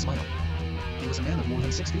 with a dry smile. He was a man of more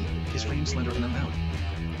than 6 feet, his frame slender and unbound.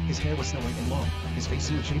 His hair was snow white and long, his face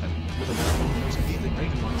smooth shaven, with a long nose and deeply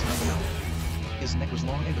graven lines around the mouth. His neck was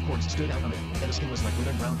long and the cords stood out on it, and his skin was like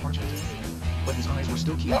withered brown parchment. But his eyes were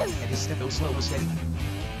still keen, and his step though slow was steady.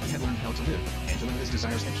 He had learned how to live, and to limit his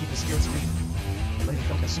desires and keep his spirits serene. Lenny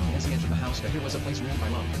felt as soon as he entered the house that here was a place ruled by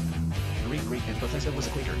love. Great-great-Aunt Bethesda was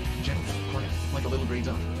a Quaker, gentle, quiet, like a little grey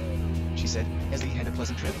dove. She said, as they had a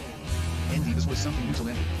pleasant trip. Indeed, this was something new to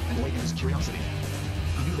Lenny, and awakened his curiosity.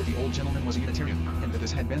 He knew that the old gentleman was a Unitarian, and that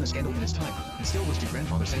this had been a scandal in his time, and still was to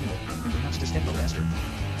grandfather Samuel, and perhaps to stepmother Esther.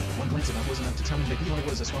 One glance about was enough to tell him that Eli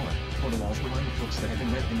was a scholar, for the walls were lined with books that had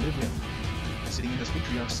been read and lived with. Sitting in this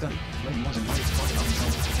patriarch's study, Lenny was invited to talk about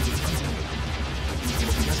himself and his family. He was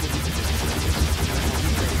able to investigate the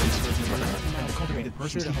and the cultivated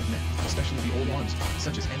persons he had met, especially the old ones,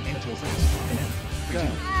 such as M. Anatole France, and M.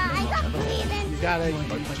 You gotta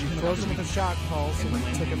close him with a shock pulse and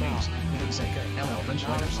took him out. L.L. French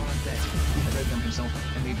writers. He had read them himself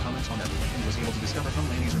and made comments on them, and was able to discover from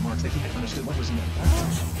Lenny's remarks that he had understood what was in them.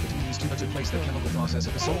 Between these two took place the chemical process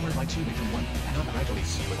of the soul whereby two become one, not gradually,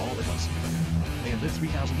 but all at once. They had lived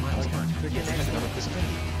 3,000 miles apart, yet they had developed this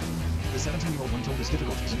affinity. The 17-year-old one told his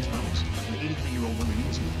difficulties and his problems, and the 83-year-old one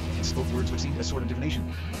renewed his youth, and spoke words which seemed a sort of divination.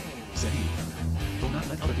 Said he, "Do not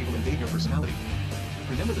let other people invade your personality.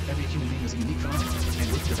 Remember that every human being is a unique phenomenon,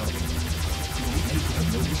 and worth developing. You will meet many who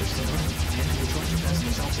have no resources of their own, and who will try to fasten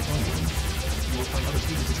themselves upon you. You will find others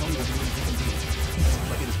eager to tell you what you really think and feel.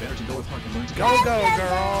 But it is better to go apart and learn together." Go,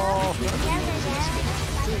 girl!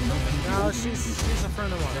 No, she's a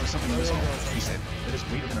friend of mine. There is something in us all, he said, that is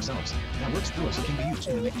greater than ourselves, that works through us and can be used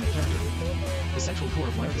in the making of character. The sexual core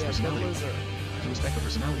of life is personality. To respect the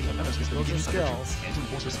personality of others is the beginning of virtue, and to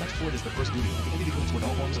enforce respect for it is the first duty of the individual toward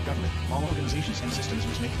all forms of government, all organizations and systems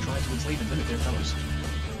which make try to enslave and limit their fellows.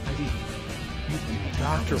 Indeed,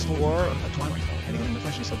 Dr. War a twilight, and in the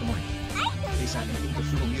freshness of the morning. They sat and ate the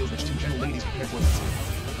frugal meals which two gentle ladies prepared for them.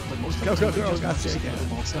 But most of them just wanted to sit down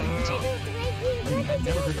and study and talk. Lenny had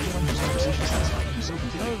never heard anyone whose conversation satisfied him so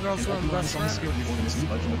completely, and opened eyes on the spirit of the new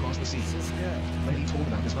Bud from across the sea. Lenny told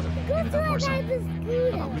about his mother, and about Marcel,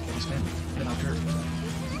 about Rick and his family, and about her.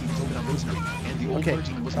 He told about Rosemary, and the old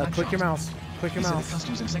clergyman was not click your mouse. Click your he said mouse. that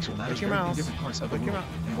costumes and sexual matters Click your varied in mouse. different parts of the Click your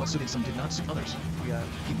world, and what suited some did not suit others. Yeah.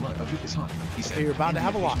 He blood of youth is hot, he said. Okay, you're about and to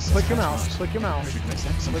have a the lot. occasions Click your of mouse. lives. Click your mouse. Regrets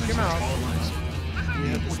that Click sometimes your last mouse. all our lives. you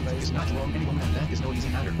The hit the important space is not to wrong anyone, and that is no easy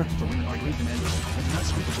matter. For women are great commanders, and do not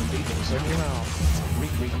scruple to invade those. Check him out.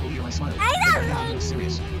 Great Uncle Eli smiled. I don't know. He was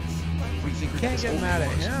serious. Free thinker Can't as get old mad as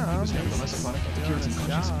at he was, him. He was nevertheless a product of the Doing Puritan his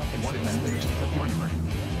conscience job. and wanted manliness to keep pure heart.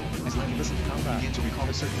 As Lenny listened, he began to recall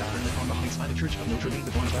a certain doctrine on the heights by the Church of Notre Dame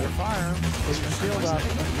de Better Bonaparte. fire him. Put your shield up.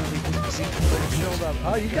 Put your shield up.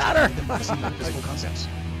 Oh, you got her! Physical concepts.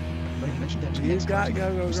 Lenny mentioned that to the You've got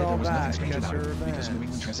ex-clergyman, Go-Go who said Girl there was nothing back. strange Get about your it, because New revenge.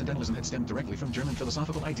 England transcendentalism had stemmed directly from German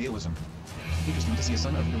philosophical idealism. Interesting to see a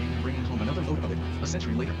son of New England bringing home another load of it a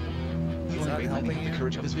century later. Eli that Ray Lenny helping had the you?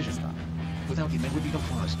 courage of his vision. Stop. Without him, men would be no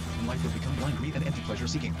flaws, and life would become blind greed and empty pleasure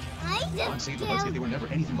seeking. I God just save the bugs if they were never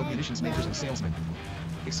anything but munitions makers and salesmen.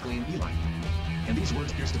 Exclaimed Eli. And these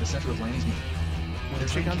words pierced to the center of Lanny's meaning. When There the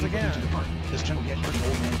she train comes came again. to depart, this gentle yet hearty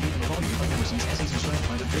old man gave him a volume of Emerson's essays inscribed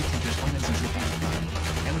by the great thinker's 20th century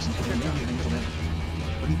father. Emerson had been merely a little man,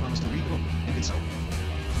 but he promised to read the book, and did so.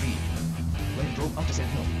 Read. Lenny drove up to Sand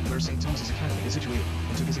Hill, where St. Thomas's Academy is situated,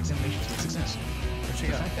 and took his examinations with success. There she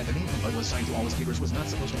The goes. fact that the name of Bud was signed to all his papers was not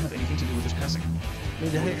supposed to have anything to do with his passing.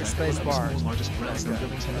 Need to hit your space One of the bar. school's largest brownstone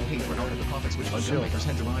buildings had been paid for out of the profits which Bud Shield. makers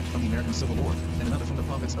had derived from the American Civil War, and another from the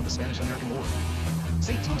profits of the Spanish-American War.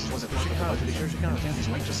 St. Thomas was at the heart of the Bud tradition, and the family's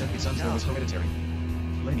right to send its sons there was hereditary.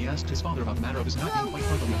 Lenny asked his father about the matter of his not being quite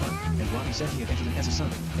properly Bud, and Robbie said he had entered him as his son,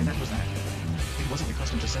 and that was that. It wasn't the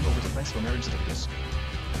custom to send over to France for marriage certificates.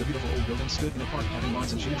 The beautiful old building stood in a park having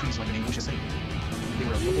lawns and shade trees like an English estate. They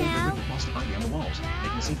were a football red with mossy ivy on the walls,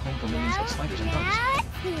 making a safe home for millions of spiders and bugs.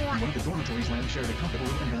 In one of the dormitories, Lenny shared a comfortable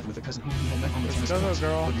room and bath with a cousin whom he had met on the tennis Go, courts,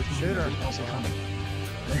 girl. but with whom he Shoot her. had also common.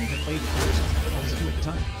 Lenny had played with players, but only a few at the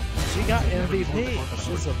time. She got MVP.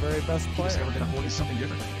 She's the very best He player. discovered that a boy is something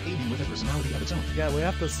different, aiding with a personality of its own. Yeah, we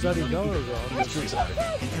have to study Go-Go He Girl. was curious about it,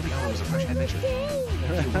 and every hour was a fresh adventure.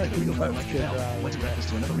 He would get the real Let's like kick Cadell, her out of went to the breakfast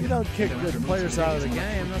to another You inn, don't and kick thereafter good moved players to out of the days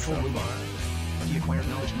game. That's control not robot. fun. He acquired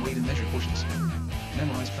knowledge and weighed in measured portions.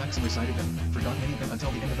 Memorized facts and recited them. Forgot many of them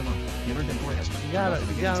until the end of the month. He learned them for a test. You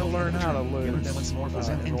gotta learn how to He learned lose them once more for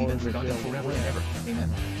Zen in and order then to forgot be them able to forever win. and ever. Amen.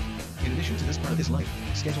 In addition to this part of his life,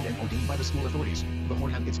 scheduled and ordained by the school authorities, the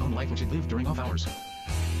Horde had its own life which it lived during off hours.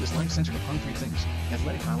 This life centered upon three things: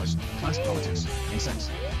 athletic prowess, class politics, and sex.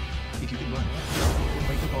 If you could run,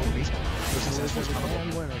 play football or baseball, your success was probable.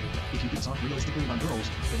 And win everything. If you could talk realistically about girls,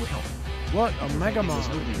 it would help. Look, a Mega It was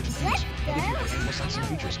Mom. notably rich in things, and if you had animal sightseeing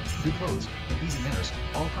features, good clothes, and easy manners,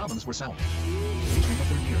 all problems were solved. Entering the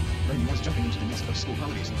third year, Lenny was jumping into the midst of school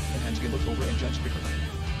holidays, and had to be looked over and judged quickly.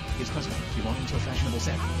 His cousin, belonging to a fashionable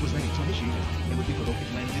set, was ready to initiate him, and would be provoked if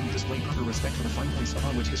Lenny didn't display proper respect for the fine place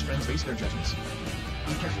upon which his friends based their judgments.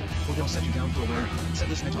 Be careful, or they'll set you down for a wearing, said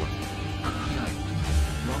this mentor. He eyed.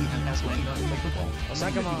 Robbie had asked Lenny not to play football,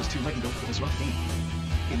 saying that he was too light and built for this rough game.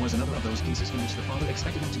 It was another of those cases in which the father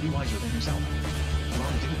expected him to be wiser than himself.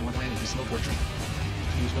 Robbie didn't want Lenny to smoke or drink.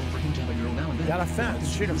 He was willing for him to have a girl now and then. Got a fence.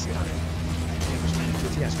 Shoot him.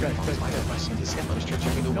 Yes, good. And his stepmother's church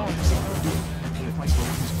every no longer seemed to do it, and paid a price for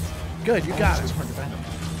refusal. Good, you got This was it. hard to fathom.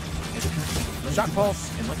 As it happened, Lenny Shot could pulse.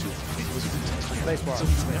 and liked to. It was a good test for him, Space bar. so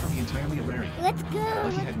he would never be entirely a rarity. Let's But go.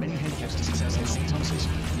 he had many handicaps to success at St. Thomas's.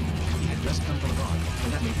 He had just come from abroad, and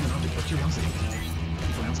that made him an object of curiosity.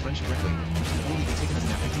 He pronounced French correctly, which could only be taken as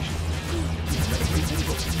an affectation. He had read a great many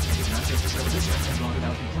books, his masters discovered this fact and brought it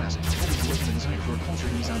out in class, only to awaken a desire for a culture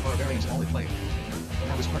in these barbarians all at play.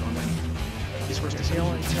 That was part on Lenny. His first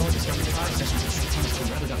discovery discovered the five sessions at St. Thomas were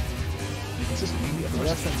rather dull. They consisted mainly of the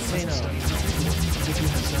lessons studied the night before, which you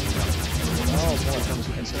had studied about. Those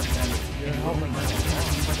who had studied that, and you only managed to catch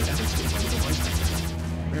the private efforts to find the wise factor.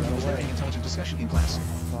 Rarely was there any intelligent discussion in class.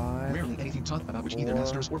 5, Rarely anything taught about which either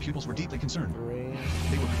masters or pupils were deeply concerned. 3.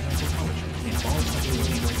 They were prepared for college, and all especially when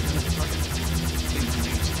they were academic target. They were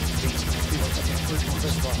names, dates, they were subject first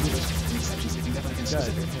forms, rules, and exceptions if indefinite and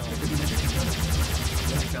specific, that could be measured in time.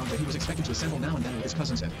 Then he found that he was expected to assemble now and then with his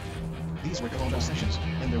cousins at. These were all those sessions,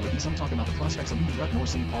 and there would be some talk about the prospects of leaving Rutton or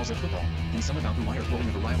St. Paul's at football, and some about the wire pulling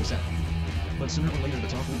of a rival set. But sooner or later the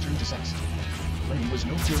talk would turn to sex. Lenny was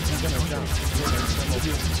no Puritan general.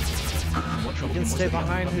 What trouble You can him was stay that the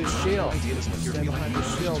behind idea whose of shield. idealism appeared to Stay be behind like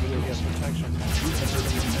his shield to get protection.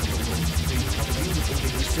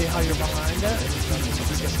 See See how you're behind it?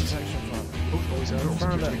 Protection from. both boys and girls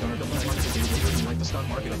Front of appear to it. regard the black market as a later like the stock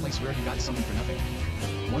market, a place where you got something for nothing.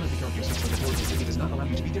 One of the characteristics of the Horde is that it does not allow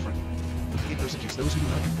you to be different. It persecutes those who do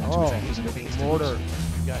not conform to its ideas and obey its mortar.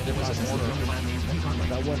 decrees. You got There was a hit by sensitive mortar. younger lad named Lenny Conley,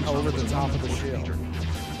 That went whose over father the was a top of the well-known shield. painter.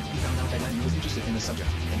 He found out that Lenny was interested in the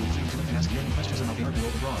subject, and would frequently ask yearning questions about the art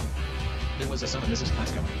world abroad. There was a son of Mrs.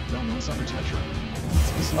 Pasco, well-known suffrage lecturer.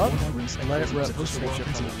 Up, and let it rip. Was a poster Switch war it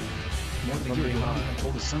principal. from. More than a year ago, Robbie had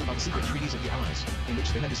told his son about the secret treaties of the Allies, in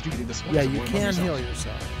which they had distributed the spoils Yeah, of you war among can heal themselves.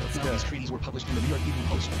 yourself. That's Now good. these treaties were published in the New York Evening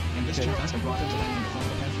Post, and this Joe Bascom brought them to Lenny in the form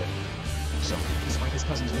of a pamphlet. So, despite his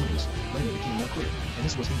cousin's warnings, Lenny became more clear, and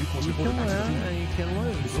this was in due course You can reported back to the win family. and you can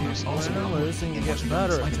lose. The owners You also win and were lose and you in get watching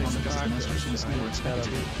better. them It despite takes the justice masters from the practice. school were expected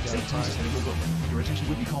to. You St. Thomas said in your book, your attention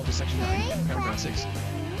would be called to section 9, paragraph 6.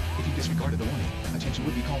 If you disregarded the warning, attention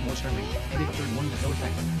would be called more sternly, and if a third warning had no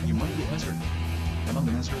effect, you might be arrested. Among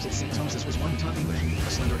the masters at St. Thomas's was one who taught English, a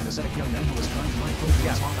slender and ascetic young man who was trying to find poetry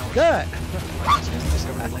in small hours. Good. As they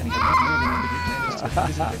discovered that Lanny had not known the Greek language to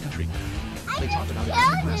visit their country. They talked about it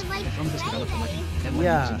in class, and from this developed a legend, and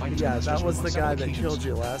Lanny was invited to Yeah, the that masters' was room the on several guy that occasions. killed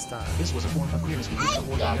you last time. This was a form of clearance with which the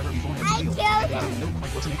war had never before had to deal, and they didn't know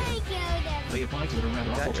quite what to make of it. They applied to it a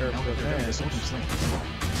rather awful term out of their very assorted slang.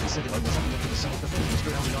 They said that it was something up to the south of the Mr.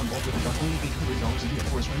 Algernon Baldwin got only $800 a year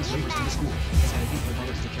for his friend's labors to the school, and had an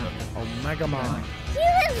 $800 to take care of. Omega Man. He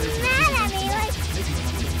was mad at me like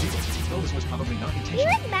Though this was probably not he intentional,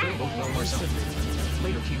 was they mad both well at were some.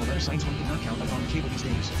 Later came a letter signed one could not count upon cable these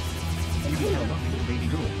days. Phoebe had a lovely little baby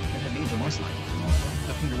girl, and had named her Marceline.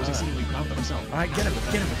 The painter was exceedingly proud of himself. All right, get him,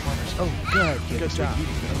 get him. Farmers. Oh, good. Good job.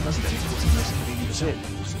 Unprecedented was nursing the baby herself.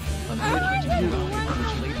 Another hygiene on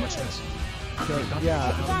which he laid much stress. Good.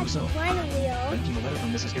 Yeah. That's one wheel. Then came a letter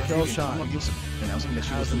from Mrs. Kill Eric shot. Nielsen, announcing that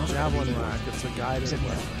she was How's the the mother of javelin the baby rack? boy. It's a guide. Said,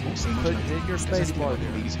 well, won't say much Put, tonight, hit your because space anything bar.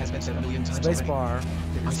 about babies has been said a million times Space already. bar.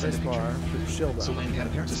 Hit your I sent space a picture. bar. Put your shield So up. Lanny had a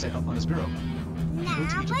pair to set up on his bureau. He wrote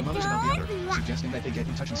to each of the mothers about the other, suggesting that they get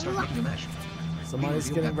in touch and start making a match. Somebody's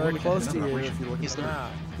revealed getting that very Warwick close had to another you if operation. you look His at the third.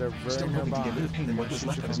 map. They're Still very hoping to nearby. get rid of pain in what They'll was shoot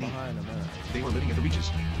left you of his from knee. behind in a minute. They were living at the reaches.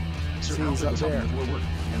 Sir See, he's Alfred up was helping there. with war work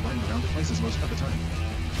and running around the places most of the time.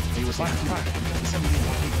 They were saying Fire. the submarine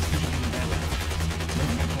warfare was usually doing badly.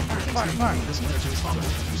 Lenny had called Perkins Fire, and fire. this letter to his father,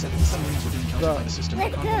 who said that the submarines were being countered by the system of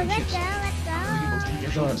Let's go, convoying let's ships. go, let's go.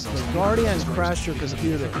 The Guardian crashed your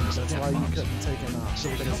computer. That's why you couldn't take him out. So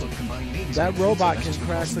with the help of the combined navies, That the robot vessels can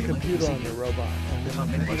were crash the crossing computer on Atlantic your robot. And The then top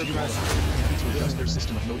the men computer budgeted crashes. to adjust their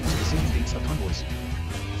system of noting to the sailing dates of convoys.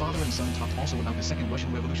 Father and son talked also about the Second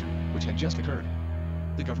Russian Revolution, which had just occurred.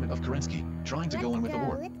 The government of Kerensky, trying to go on with the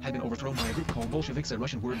war, had been overthrown by a group called Bolsheviks, a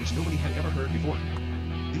Russian word which nobody had ever heard before.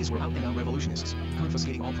 These were out-and-out revolutionists,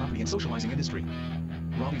 confiscating all property and socializing industry.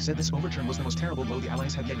 Robbie said this overturn was the most terrible blow the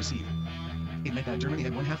Allies had yet received. It meant that Germany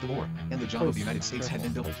had won half the war, and the job of the United States had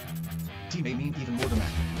been doubled. T may mean even more than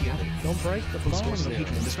that, he added. Don't break the Those phone forces of there.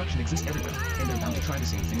 hatred and destruction exist everywhere, and they're bound to try the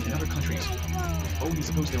same thing in other countries. Oh, do you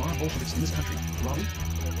suppose there are Bolsheviks in this country, Robbie?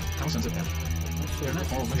 Thousands of them. They're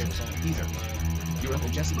not all Russians, either. Your uncle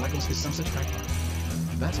Jesse Michaels is some such crackpot.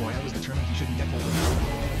 That's why I was determined he shouldn't get hold of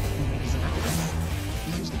him. He's an activist.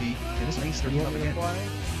 He used to be, and this may stir him up again.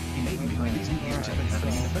 He may be behind these new years which have been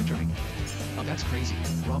happening in the French army. Oh, that's crazy,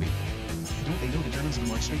 Robbie. Don't they know the Germans will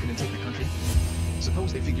march straight in and take the country?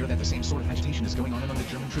 Suppose they figure that the same sort of agitation is going on among the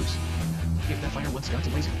German troops. If that fire once got to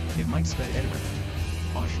blazing, it might spread everywhere.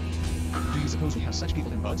 Osh. Do you suppose we have such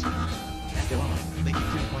people in buds? After all, they keep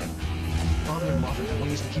pretty quiet. Father-in-law have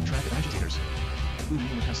ways to keep track of agitators. Who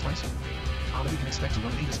would have sliced? How he can expect to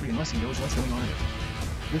run an industry unless he knows what's going on in it?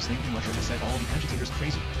 This thing in Russia has set all the agitators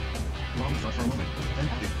crazy. Robbie thought for a moment, then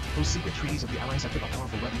added, those secret treaties of the Allies have put a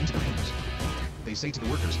powerful weapon into their hands. They say to the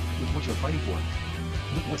workers, look what you're fighting for.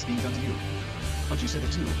 Look what's being done to you. But you said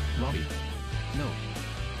it too, Robbie. No.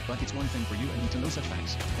 But it's one thing for you and me to know such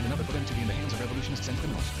facts, and another for them to be in the hands of revolutionists and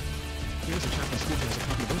criminals. Here's a chap in school who has a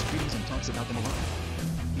copy of those treaties and talks about them a lot.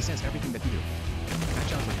 He says everything that you do.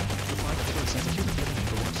 Catch out for him. Reply that Hitler sends a human being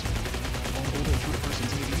for once. All older and truer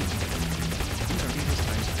persons may be used. These are dangerous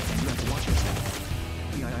times, and you have to watch yourself.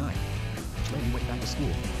 P.I.I. Lenny went back to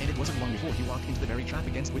school, and it wasn't long before he walked into the very trap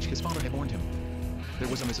against which his father had warned him. There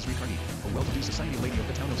was a Mrs. Riccardi, a well-to-do society lady of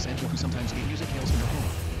the town of San Gil who sometimes gave music tales in her home.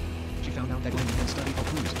 She found out that Lenny had studied au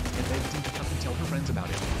cruise, and begged him to come and tell her friends about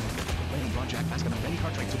it. Lenny brought Jack Bascom and Benny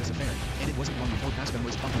Cartwright to this affair, and it wasn't long before Bascom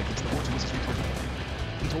was talking against the war to Mrs. Riccardi.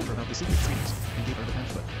 He told her about the secret treaties, and gave her the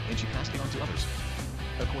pamphlet, and she passed it on to others.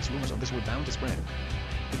 Of course, rumors of this were bound to spread.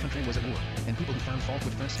 The country was at war, and people who found fault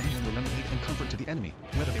with first hand were lending aid and comfort to the enemy,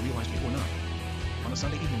 whether they realized it or not. On a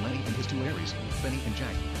Sunday evening, Lenny and his two Aries, Benny and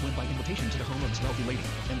Jack, went by invitation to the home of this wealthy lady,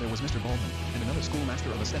 and there was Mr. Baldwin, and another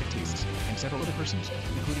schoolmaster of aesthetic tastes, and several other persons,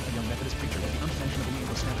 including a young Methodist preacher with the unfashionable name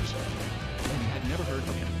of Snathers. Lenny had never heard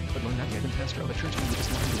of him, but learned that he had been pastor of a church in the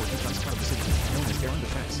richest working class part of the city, known as Aaron de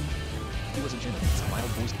France. He was a genuine,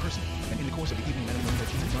 mild-voiced person, and in the course of the evening Lenny learned that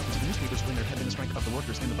he had gone into the newspapers when there had been a strike of the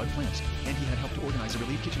workers in the Bud plants, and he had helped to organize a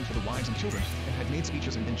relief kitchen for the wives and children, and had made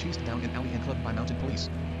speeches and been chased down an alley and clubbed by mounted police.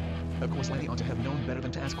 Of course, Lenny ought to have known better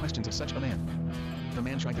than to ask questions of such a man. The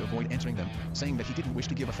man tried to avoid answering them, saying that he didn't wish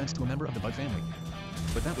to give offense to a member of the Bud family.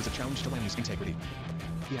 But that was a challenge to Lanny's integrity.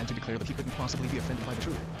 He had to declare that he couldn't possibly be offended by the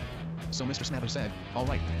truth. So Mr. Smathers said, all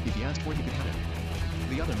right, if he asked for it, he could have it.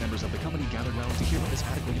 The other members of the company gathered round to hear what this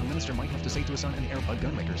adequate young minister might have to say to his son and heir Bud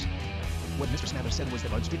gunmakers. What Mr. Smathers said was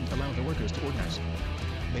that Buds didn't allow the workers to organize.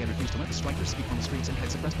 They had refused to let the strikers speak on the streets and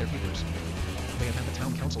had suppressed their papers. They had had the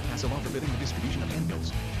town council pass a law forbidding the distribution of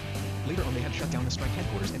handbills. Later on, they had shut down the strike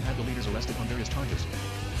headquarters and had the leaders arrested on various charges.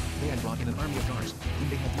 They had brought in an army of guards, whom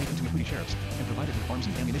they had made into deputy sheriffs, and provided with arms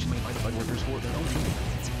and ammunition made by the Bud workers for their own union.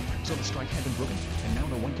 So the strike had been broken, and now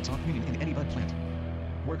no one could stop union in any Bud plant.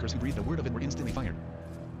 Workers who breathed a word of it were instantly fired.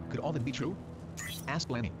 Could all that be true?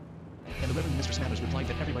 Asked Lanny. And the Reverend Mr. Smathers replied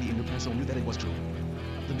that everybody in Newcastle knew that it was true.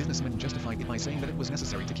 The businessman justified it by saying that it was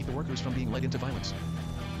necessary to keep the workers from being led into violence.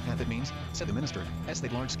 And that means, said the minister,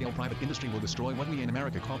 that large-scale private industry will destroy what we in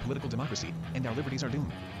America call political democracy, and our liberties are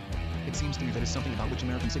doomed. It seems to me that is something about which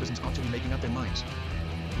American citizens ought to be making up their minds.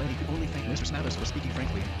 Lanny could only thank Mr. Smathers for speaking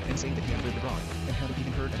frankly, and saying that he had lived abroad, and hadn't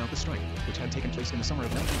even heard about the strike, which had taken place in the summer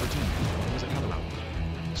of 1913, and was at Colorado.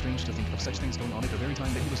 Strange to think of such things going on at the very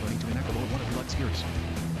time that he was learning to enact the role of one of the Lux spirits.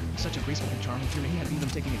 Such a graceful and charming fury, he had even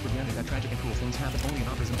taken it for granted that tragic and cruel things happen only in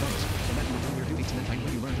operas and dramas, and that you were doing your duty to mankind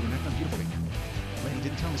when you learned to enact them beautifully. Lanny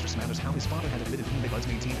didn't tell Mr. Smathers how his father had admitted whom the Buds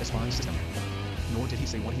maintained a spy system. Nor did he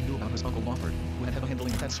say what he knew about his uncle Lawford, who had the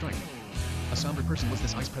handling of that strike. A somber person was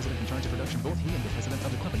this vice president in charge of production. Both he and the president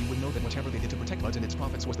of the company would know that whatever they did to protect Buds and its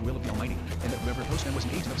profits was the will of the Almighty, and that whoever approached them was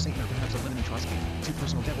an agent of Satan or perhaps of Lenin and Trotsky, two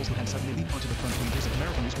personal devils who had suddenly leaped onto the front pages of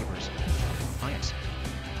American newspapers. Yes.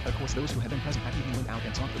 Of course, those who had been present that evening went out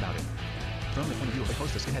and talked about it. From the point of view of the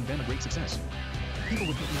hostess, it had been a great success. People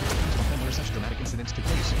would be eager to comment on where such dramatic incidents took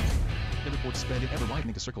place. The reports spread in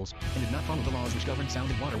ever-widening circles, and did not follow the laws which governed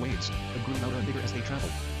sound and water waves, but grew louder and bigger as they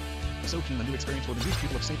traveled. So keen a new experience for the Jewish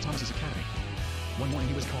people of St. Thomas's Academy. One morning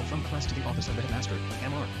he was called from class to the office of the headmaster,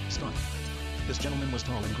 M.R. Stump. This gentleman was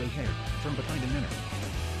tall and gray-haired, firm but kind in manner.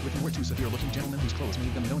 With him were two severe-looking gentlemen whose clothes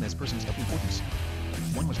made them known as persons of importance.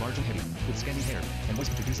 One was large and heavy, with scanty hair, and was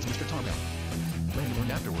introduced as Mr. Tarbell. Lanny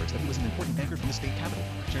learned afterwards that he was an important banker from the state capital,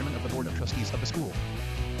 chairman of the board of trustees of the school.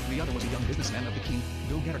 The other was a young businessman of the keen,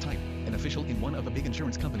 go-getter type, an official in one of the big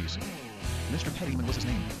insurance companies. Mr. Pettyman was his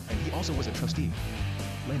name, and he also was a trustee.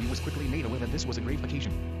 Lanny was quickly made aware that this was a grave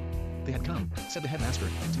occasion. They had come, said the headmaster,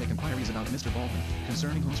 to make inquiries about Mr. Baldwin,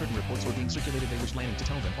 concerning whom certain reports were being circulated. They wished Lanny to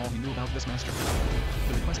tell them all he knew about this master.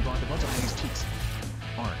 The request brought the blood to Lanny's cheeks.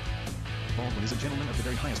 R. Baldwin is a gentleman of the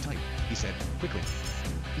very highest type, he said, quickly.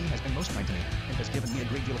 He has been most kind to me, and has given me a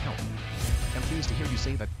great deal of help. I'm pleased to hear you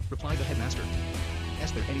say that, replied the headmaster.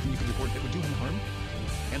 Is there anything you could report that would do him harm?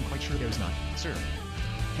 I'm quite sure there is not, sir.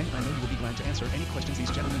 And I know you will be glad to answer any questions these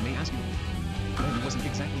gentlemen may ask you. Lanny wasn't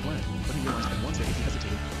exactly glad, but he realized at once that if he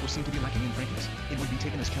hesitated, or seemed to be lacking in frankness, it would be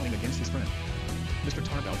taken as counting against his friend. Mr.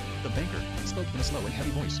 Tarbell, the banker, spoke in a slow and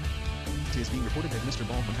heavy voice. It is being reported that Mr.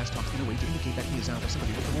 Baldwin has talked in a way to indicate that he is out of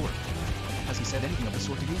sympathy with the war. Has he said anything of the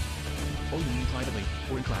sort to you? Oh, you mean privately,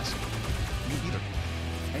 or in class? Me either.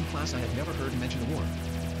 In class I have never heard him mention the war.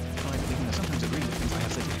 Privately he must sometimes agree with things I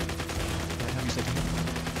have said to him. What have you said to him?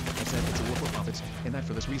 I said it's a war for profits, and that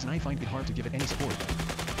for this reason I find it hard to give it any support.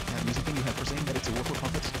 That amusing thing you have for saying that it's a war for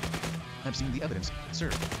profits? I've seen the evidence, sir.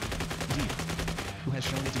 Indeed. Who has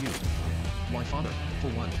shown it to you? Why, father,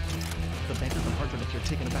 for one. The banker from Hartford appeared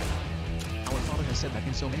taken aback. Our father has said that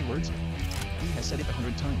in so many words. He has said it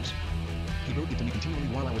 100 times. He wrote it to me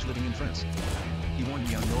continually while I was living in France. He warned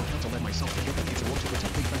me on no account to let myself forget that it's a war to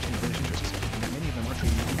protect the French and British interests, and that many of them are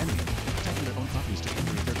trading with the enemy, and protecting their own properties to the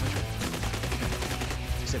injury of their country.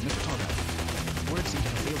 Said Mr. Tarbell. Words seem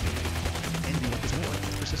to have failed me. Envy what is more,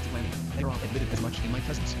 persisted Lanny. Aroff admitted as much in my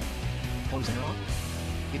presence. Oh, is Aroff?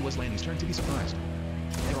 It was Lanny's turn to be surprised.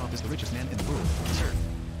 Aroff is the richest man in the world, sir.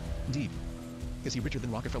 Indeed. Is he richer than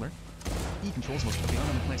Rockefeller? He controls most of the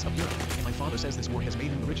armament plants of Europe, and my father says this war has made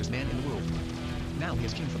him the richest man in the world. Now he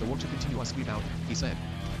is keen for the war to continue us sweep out, he said.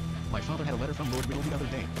 My father had a letter from Lord Riddle the other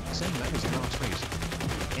day, saying that was Aroff's phrase.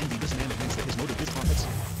 Envy this man admits that his motive is profits.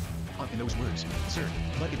 Not in those words, sir,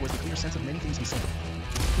 but it was the clear sense of many things he said.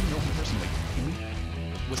 You know him personally, Huey?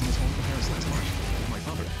 Was in his home in Paris last March, with my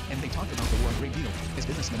father, and they talked about the war a great deal, as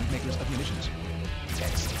businessmen and makers of munitions.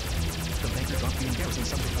 Text. The banker dropped the embarrassing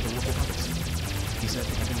subject of the war for profits. He said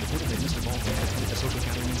it had been reported that Mr. Baldwin had attended a social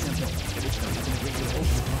gathering in Sand Hill, at which there had been a great deal of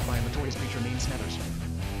opium taught by a notorious preacher named Smathers.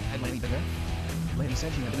 Had Lanny been there? Lanny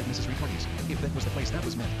said he had been at Mrs. Ricardi's, if that was the place that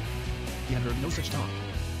was meant. He had heard no such talk.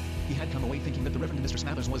 He had come away thinking that the Reverend Mr.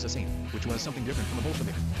 Smathers was a saint, which was something different from a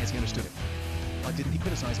Bolshevik, as he understood it. But didn't he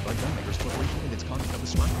criticize Bud Gunmakers Corporation in its conduct of the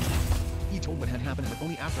strike? He told what had happened, but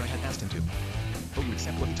only after I had asked him to. Oh, you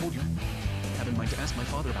accept what he told you? had in mind to ask my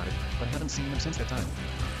father about it, but I haven't seen him since that time.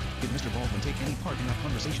 Did Mr. Baldwin take any part in that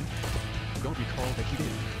conversation? Don't recall that he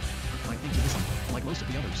did. I think he listened, like most of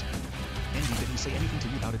the others. Andy, did he say anything to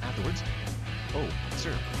you about it afterwards? Oh,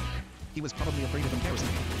 sir. He was probably afraid of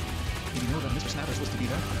embarrassing me. Did you know that Mr. Snappers was to be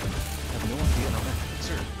there? I have no idea about that,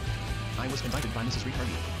 sir. I was invited by Mrs.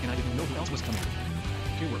 Riccardi, and I didn't know who else was coming.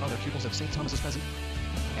 Here were other pupils of St. Thomas's present?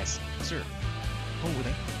 Yes, sir. Oh, were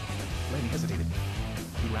they? Lenny hesitated.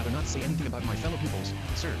 He'd rather not say anything about my fellow pupils,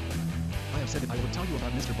 sir. I have said that I would tell you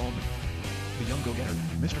about Mr. Baldwin. The young go-getter,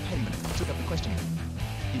 Mr. Pettyman, took up the questioning.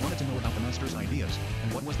 He wanted to know about the master's ideas,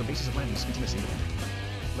 and what was the basis of Lanny's intimacy with him.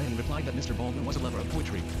 Lanny replied that Mr. Baldwin was a lover of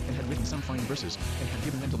poetry, and had written some fine verses, and had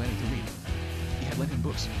given them to Lanny to read. He had lent him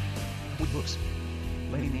books. What books?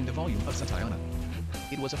 Lanny named a volume of Satiana.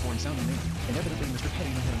 It was a foreign-sounding name, and evidently Mr.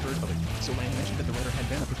 Pettyman hadn't heard of it, so Lanny mentioned that the writer had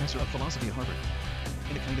been a professor of philosophy at Harvard.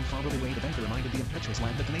 In a kind of fatherly way, the banker reminded the impetuous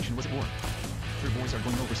lad that the nation was at war. Your boys are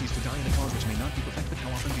going overseas to die in a cause which may not be perfect, but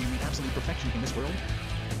how often do you meet absolute perfection in this world?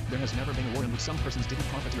 There has never been a war in which some persons didn't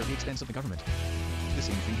profiteer at the expense of the government. The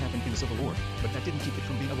same thing happened in the Civil War, but that didn't keep it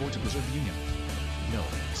from being a war to preserve the Union. No,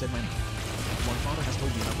 said Lanny. My father has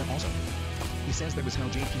told me about that also. He says that was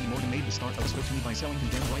how J.P. Morgan made the start of his book to me by selling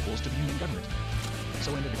condemned rifles to the Union government.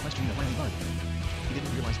 So ended the questioning of Lanny Budd. He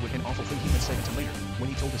didn't realize what an awful thing he had said until later, when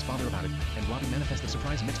he told his father about it, and Robbie manifested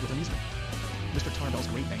surprise mixed with amusement. Mr. Tarbell's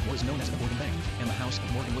great bank was known as the Morgan Bank, and the House of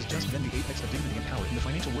Morgan was just then the apex of dignity and power in the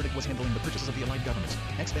financial world. It was handling the purchases of the Allied governments,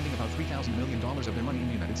 expending about $3,000 million of their money in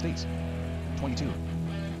the United States. 22.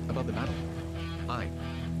 Above the battle.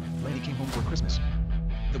 Lanny came home for Christmas.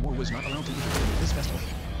 The war was not allowed to interfere with this festival.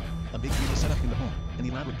 A big tree was set up in the home, and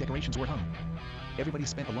the elaborate decorations were hung. Everybody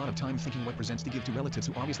spent a lot of time thinking what presents to give to relatives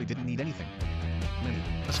who obviously didn't need anything. Lenny,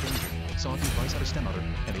 a stranger, saw the advice of her stepmother,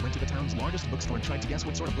 and they went to the town's largest bookstore and tried to guess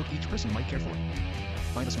what sort of book each person might care for.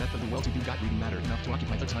 By the method, the well-to-do got reading matter enough to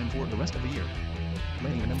occupy their time for the rest of the year.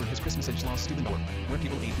 Lenny remembered his Christmas at Schloss Stubendorf, where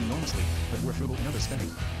people ate enormously, but were frugal in other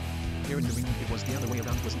spending. Here in New England, it was the other way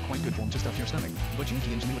around. It wasn't quite good form to stuff your stomach, but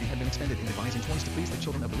Yankee ingenuity had been expended in devising toys to please the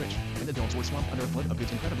children of the rich, and adults were swamped under a flood of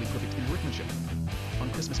goods incredibly perfect in workmanship. On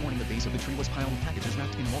Christmas morning, the base of the tree was piled with packages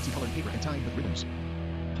wrapped in multicolored paper and tied with ribbons.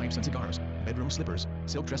 Pipes and cigars, bedroom slippers,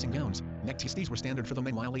 silk dressing gowns, neckties. These were standard for the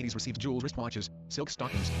men, while ladies received jewels, wristwatches, silk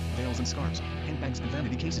stockings, veils and scarves, handbags and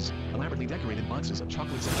vanity cases, elaborately decorated boxes of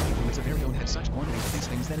chocolates and chocolates. The very own had such quantities of these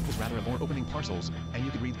things that it was rather a bore opening parcels, and you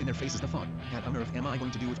could read in their faces the thought, "What on earth am I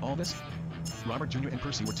going to do with all this?" Robert Jr. and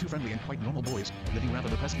Percy were two friendly and quite normal boys, living rather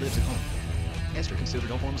depressed lives at home. Esther considered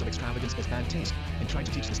all forms of extravagance as bad taste, and tried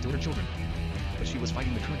to teach this to her children. But she was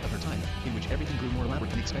fighting the current of her time, in which everything grew more elaborate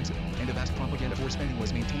and expensive, and a vast propaganda for spending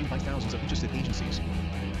was maintained by thousands of interested agencies.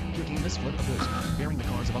 Here came this flood of goods, bearing the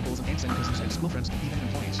cards of uncles and aunts and cousins and school friends, even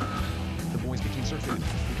employees. The boys became surfeited.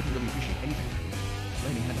 They couldn't really appreciate anything.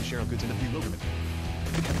 Lanny had his share of goods in the bewilderment.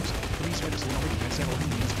 Good heavens, 3 sweaters he already had several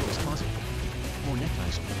hanging in his clothes closet. More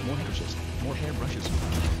neckties, more handkerchiefs, more hair brushes.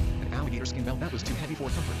 An alligator skin belt that was too heavy for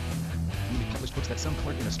comfort. Newly published books that some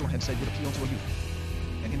clerk in a store had said would appeal to a youth.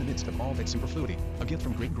 And in the midst of all that superfluity, a gift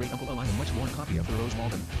from great-great-uncle Eli, a much-worn copy of Thoreau's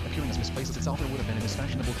Walden, appearing as misplaced as its author would have been in his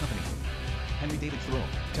fashionable company. Henry David Thoreau,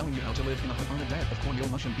 telling you how to live in a hut on a diet of cornmeal,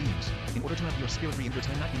 mush, and beans, in order to have your spirit free and your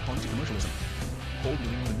time not inclined to commercialism. Old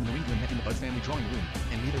New England and New England met in the Budd family drawing room,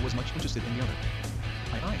 and neither was much interested in the other.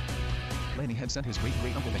 Aye. Lanny had sent his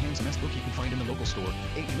great-great-uncle the handsomest book he could find in the local store,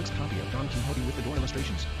 a deluxe copy of Don Quixote with the door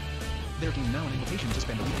illustrations. There came now an invitation to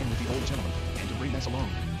spend a weekend with the old gentleman, and to bring Bess along.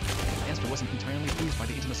 Esther wasn't entirely pleased by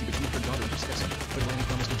the intimacy between her daughter and her stepson, but Lanny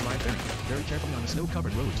promised to drive very carefully on the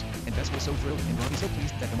snow-covered roads, and Bess was so thrilled and Robbie so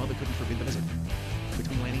pleased that the mother couldn't forbid the visit.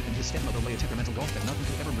 Between Lanny and his stepmother lay a temperamental gulf that nothing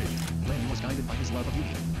could ever bridge. Lanny was guided by his love of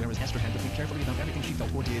beauty, whereas Esther had to think carefully about everything she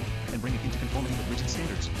felt or did, and bring it into conformity with rigid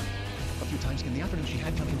standards. A few times in the afternoon she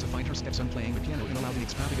had come in to find her stepson playing the piano in a loudly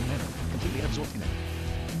extravagant manner, completely absorbed in it.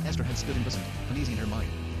 Esther had stood and listened, uneasy in her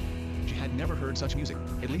mind. She had never heard such music,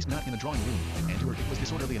 at least not in the drawing room, and to her it was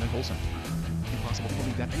disorderly and unwholesome. Impossible to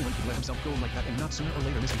believe that anyone could let himself go like that and not sooner or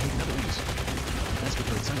later misbehave in other ways. Esther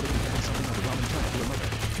heard sounded like having something of the Robin type to her mother.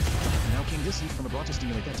 And now came this youth from abroad to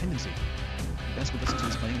stimulate that tendency. Bess would listen to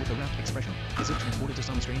his playing with a rapt expression, as if transported to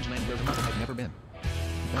some strange land where her mother had never been.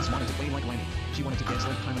 Bess wanted to play like Lanny. She wanted to dance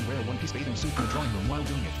like Time and wear a one-piece bathing suit in the drawing room while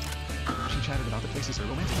doing it. She chattered about the places her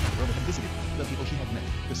romantic brother had visited, the people he had met,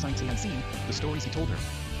 the sights he had seen, the stories he told her.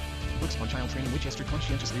 Books on child training which Esther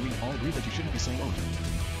conscientiously read all agreed that you shouldn't be saying "oh."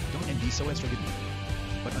 Don't envy, so Esther didn't.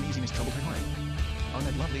 But uneasiness troubled her heart. On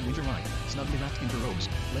that lovely winter ride, snugly wrapped in her robes,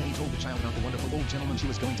 Lanny told the child about the wonderful old gentleman she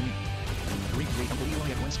was going to meet. Great-great-uncle Eli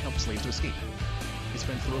at once helped slaves to escape. His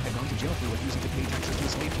friend Thoreau had gone to jail for refusing to pay taxes to the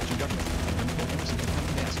slave-catching government. When Uncle Emerson had come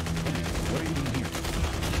to ask, "Henry, what are you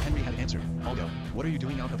What are you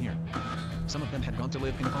doing out of here? Some of them had gone to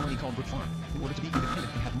live in a colony called Brook Farm in order to be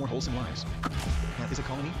independent and have more wholesome lives. That is a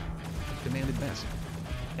colony? Demanded Bess.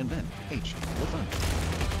 And then, H, what fun.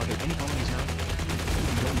 Are there any colonies now?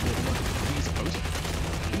 You don't live in one, do you suppose?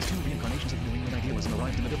 These two reincarnations of New England idealism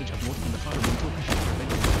arrived in the village of North and the father went to appreciate their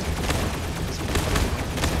venue. This was the father who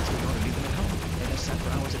liked the sex with daughter made them at home, and has sat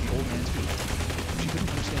for hours at the old man's feet. She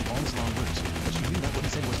couldn't understand all his long words, but she knew that what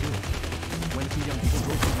he said was true. When the two young people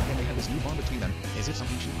drove home again, they had this new bond between them, as if some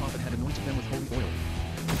ancient prophet had anointed them with holy oil.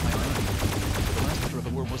 Ironically, the last winter of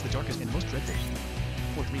the war was the darkest and most dreadful.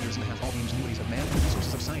 For 3 years and a half, all the ingenuities of man and the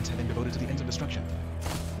resources of science had been devoted to the ends of destruction.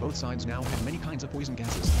 Both sides now had many kinds of poison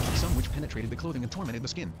gases, some which penetrated the clothing and tormented the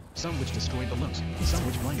skin, some which destroyed the lungs, some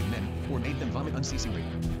which blinded men, or made them vomit unceasingly.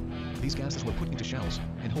 These gases were put into shells,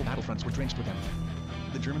 and whole battlefronts were drenched with them.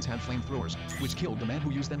 The Germans had flamethrowers, which killed the man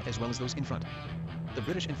who used them as well as those in front. The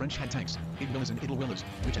British and French had tanks, Igwillas and Idlewillas,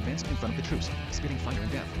 which advanced in front of the troops, spitting fire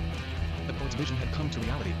and death. The poet's vision had come to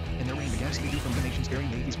reality, and there rained the ghastly dew from the nation's very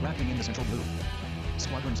navies grappling in the central blue.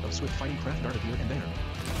 Squadrons of swift fighting craft darted here and there.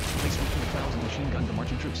 They swept through the clouds and machine-gunned the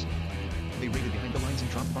marching troops. They raided behind the lines and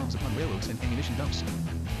dropped bombs upon railroads and ammunition dumps.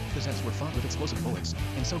 The Zets were fought with explosive bullets,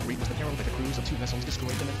 and so great was the peril that the crews of 2 vessels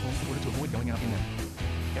destroyed them at home in order to avoid going out in them.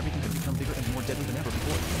 Everything had become bigger and more deadly than ever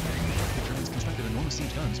before. The Germans constructed enormous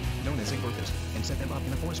siege guns, known as Zingburkas, and set them up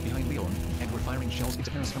in a forest behind Lyon, and were firing shells into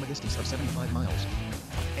Paris from a distance of 75 miles.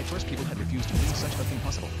 At first people had refused to believe such a thing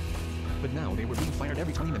possible. But now they were being fired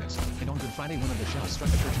every 20 minutes, and on Good Friday one of the shells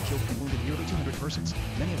struck a church and killed and wounded nearly 200 persons,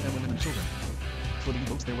 many of them women and children. For the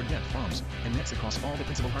U-boats there were death bombs, and nets across all the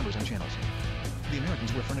principal harbors and channels. The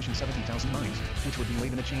Americans were furnishing 70,000 mines, which would be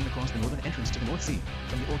laid in a chain across the northern entrance to the North Sea,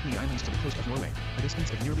 from the Orkney Islands to the coast of Norway, a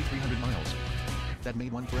distance of nearly 300 miles. That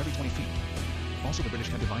made one for every 20 feet. Also the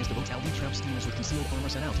British had devised the boats LD trap steamers with concealed armor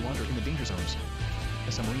sent out to wander in the danger zones.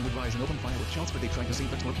 A submarine would rise and open fire with shots, but they tried to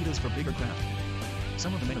save the torpedoes for bigger craft.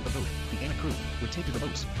 Some of the men of the boat, the Anna crew, would take to the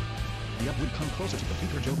boats. The up would come closer to the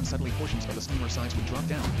Peter Job, and suddenly portions of the steamer sides would drop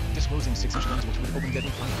down, disclosing 6-inch guns which would open deadly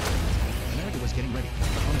fire. America was getting ready,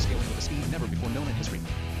 upon a scaling with a speed never before known in history.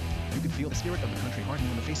 You could feel the spirit of the country hardening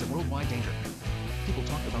in the face of worldwide danger. People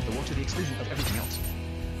talked about the war to the exclusion of everything else.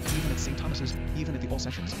 Even at St. Thomas's, even at the All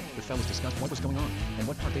Sessions, the fellows discussed what was going on, and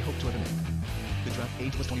what part they hoped to have in it. The draft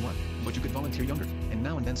age was 21, but you could volunteer younger, and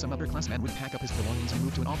now and then some upperclassman would pack up his belongings and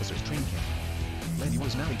move to an officer's training camp. Lenny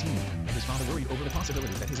was now 18, and his father worried over the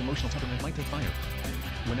possibility that his emotional temperament might take fire.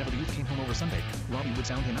 Whenever the youth came home over Sunday, Robbie would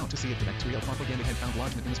sound him out to see if the bacterial propaganda had found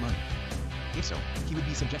lodgment in his mind. If so, he would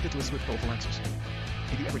be subjected to a swift prophylaxis.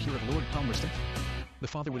 Did you ever hear of Lord Palmerston? The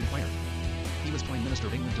father would inquire. He was Prime Minister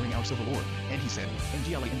of England during our Civil War, and he said,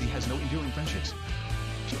 NGLA has no enduring friendships.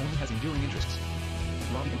 She only has enduring interests.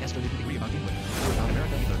 Robbie and Esther didn't agree about England, or about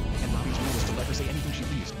America either, and Robbie's rule was to let her say anything she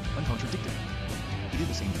pleased, uncontradicted. He did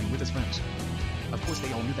the same thing with his friends. Of course,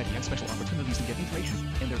 they all knew that he had special opportunities to get information,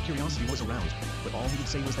 and their curiosity was aroused, but all he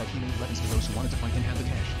would say was that he made weapons to those who wanted to find and have the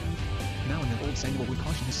cash. Now and then old Samuel would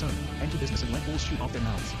caution his son, enter business and let bulls shoot off their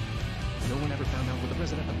mouths. No one ever found out what the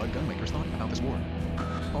president of Bud Gunmakers thought about this war.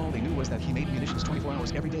 All they knew was that he made munitions 24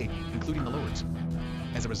 hours every day, including the Lords.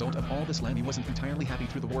 As a result of all this, Lammy wasn't entirely happy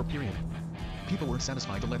through the war period. People weren't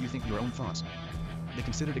satisfied to let you think your own thoughts. They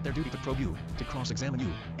considered it their duty to probe you, to cross-examine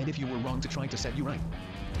you, and if you were wrong, to try to set you right.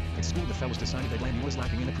 At school, the fellows decided that Lammy was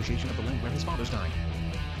lacking in appreciation of the land where his fathers died.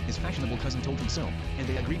 His fashionable cousin told him so, and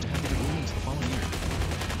they agreed to have the reunions the following year.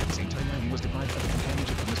 At the same time, Lammy was deprived of the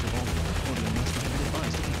companionship of Mr. Baldwin, or the master had been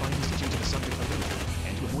advised to confine his teaching to the subject of literature,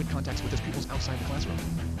 and to avoid contacts with his pupils outside the classroom.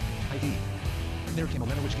 I.D. There came a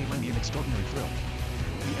letter which gave Lammy an extraordinary thrill.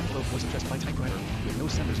 The envelope was addressed by typewriter, with no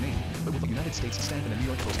sender's name, but with a United States stamp and a New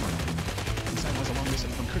York postmark. Inside was a long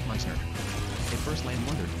missive from Kurt Meissner. At first, Lammy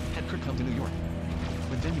wondered, had Kurt come to New York?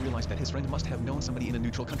 But then he realized that his friend must have known somebody in a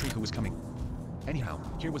neutral country who was coming. Anyhow,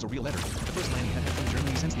 here was a real letter, the first Lammy had from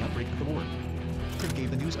Germany since the outbreak of the war. Kurt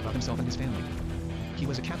gave the news about himself and his family. He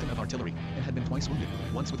was a captain of artillery, and had been twice wounded,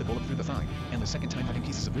 once with a bullet through the thigh, and the second time having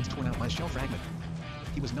pieces of ribs torn out by a shell fragment.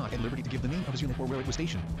 He was not at liberty to give the name of his unit or where it was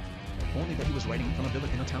stationed. Only that he was riding from a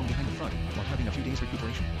billet in a town behind the front, while having a few days'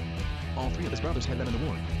 recuperation. All 3 of his brothers had been in the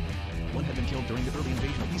war. One had been killed during the early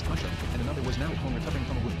invasion of East Prussia, and another was now at home recovering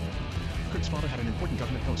from a wound. Kurt's father had an important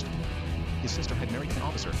government post. His sister had married an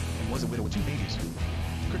officer, and was a widow with 2 babies.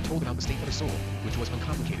 Kurt told about the state of his soul, which was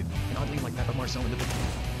uncomplicated, and oddly like that of Marcel in the book.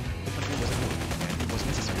 The country was at war, and it was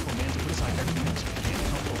necessary for man to put aside everything else, and to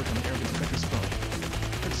help overcome an arrogant and treacherous foe.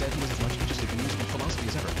 Kurt said he was as much interested in useful philosophy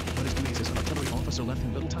as ever, but his duties as an artillery officer left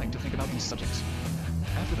him little time to think about these subjects.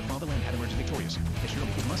 After the fatherland had emerged victorious, as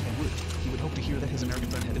surely it must and would, he would hope to hear that his American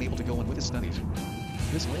friend had been able to go on with his studies.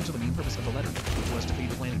 This led to the main purpose of the letter, which was to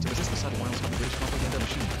feed the planning to resist the subtle wiles of the British propaganda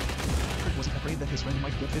machine. Kurt wasn't afraid that his friend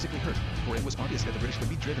might get physically hurt, for it was obvious that the British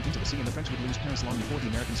would be driven into the sea and the French would lose Paris long before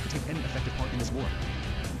the Americans could take any effective part in this war.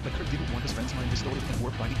 But Kurt didn't want his friend's mind distorted and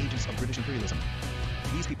warped by the agents of British imperialism.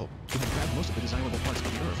 These people, who had grabbed most of the desirable parts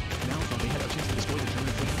of the earth, now thought they had a chance to destroy the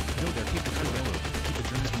German fleet, build their Cape to Cairo Railroad, keep the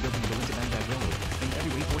Germans from building the Berlin to Baghdad Railroad, and in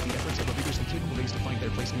every way thwart the efforts of the vigorous and capable race to find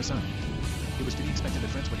their place in the sun. It was to be expected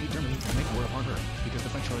that France would hate Germany and make war upon her, because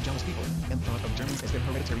the French are a jealous people, and thought of Germans as their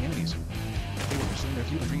hereditary enemies. They were pursuing their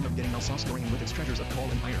feudal dream of getting Alsace glowing with its treasures of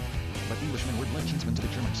coal and iron. But Englishmen were blood kinsmen to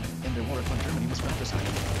the Germans, and their war upon Germany was fratricide.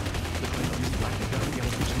 The crime of using black and brown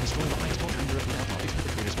yellow troops to destroy the highest culture in Europe would outlaw its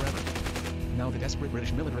perpetrators forever. Now the desperate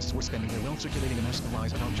British militarists were spending their wealth circulating a mass of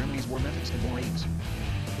lies about Germany's war methods and war aims.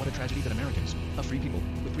 What a tragedy that Americans, a free people,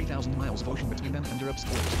 with 3,000 miles of ocean between them and Europe's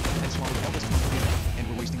borders, had swallowed all this propaganda, and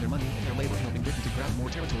were wasting their money and their labor helping Britain to grab more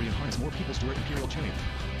territory and harness more peoples to her imperial chariot.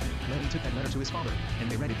 Lenny took that letter to his father, and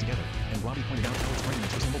they read it together, and Robbie pointed out how its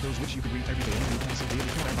arguments resembled those which you could read every day in the Newcastle Daily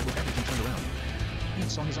Courant but with everything turned around.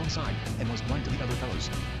 Each saw his own side, and was blind to the other fellows.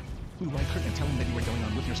 Who write Kurt and tell him that you were going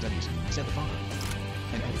on with your studies, said the father.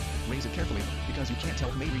 And Eddie, raise it carefully, because you can't tell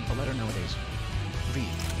who may read a letter nowadays. V.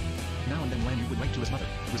 Now and then Landy would write to his mother,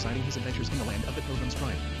 reciting his adventures in the land of the Pilgrim's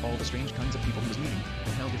tribe, all the strange kinds of people he was meeting,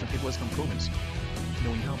 and how different it was from Provence.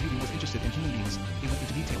 Knowing how Beauty was interested in human beings, he went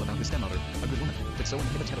into detail about his stepmother, a good woman, but so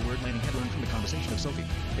inhibited a word Landy had learned from the conversation of Sophie,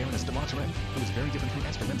 Baroness de Montserrat, who was very different from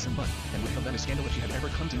Esther Remsen Butt, and would have been a scandal if she had ever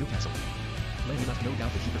come to Newcastle. Landy left no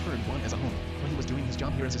doubt that he preferred one as a home, for he was doing his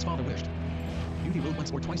job here as his father wished. Beauty wrote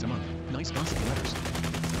once or twice a month, nice gossipy letters.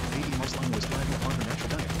 Baby Marceline was thriving upon her natural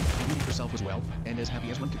diet, and Beauty herself was well, and as happy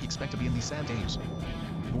as one could expect to be in these sad days.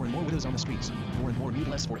 More and more widows on the streets, more and more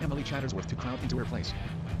needless for Emily Chattersworth to crowd into her place.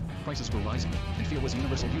 Prices were rising, and fear was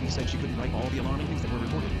universal. Beauty said she couldn't write all the alarming things that were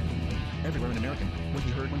reported. Everywhere in American, when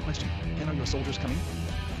he heard one question, "And are your soldiers coming?"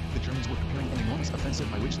 The Germans were preparing an enormous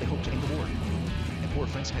offensive by which they hoped to end the war. And poor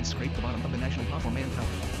France had scraped the bottom of the national pot for manpower.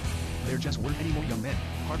 There just weren't any more young men,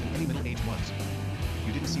 hardly any middle-aged ones.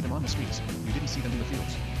 You didn't see them on the streets, you didn't see them in the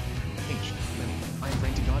fields. H. Lenny, I am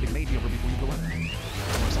praying to God it may be over before you grow up.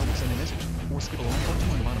 Marcel would send a message, or scribble a long cartoon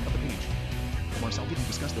on the bottom of the page. Marcel didn't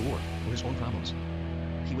discuss the war, or his own problems.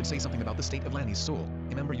 He would say something about the state of Lanny's soul.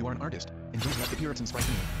 Remember, you are an artist, and don't let the Puritans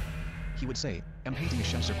frighten you. He would say, I'm painting a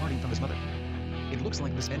Chaucer parting from his mother. It looks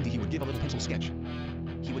like this, and he would give a little pencil sketch.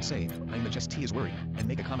 He would say, I'm Majesty is worried, and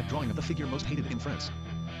make a comic drawing of the figure most hated in France.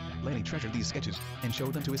 Lanny treasured these sketches, and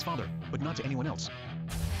showed them to his father, but not to anyone else.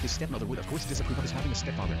 His stepmother would of course disapprove of his having a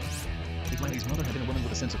stepfather. If Lanny's mother had been a woman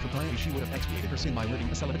with a sense of propriety, she would have expiated her sin by living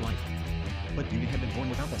a celibate life. But Beauty had been born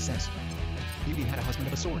without that sense. Beauty had a husband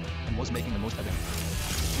of a sword, and was making the most of it.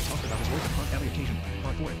 She talked about his work upon every occasion,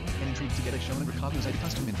 fought for it, and intrigued to get it shown and recognized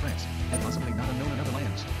costume in France, and possibly not unknown in other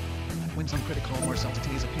lands. When some critic called Marcel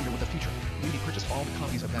Tété as a painter with a future, Beauty purchased all the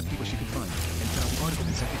copies of that paper she could find, and cut out the article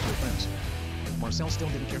and sent it to her friends. Marcel still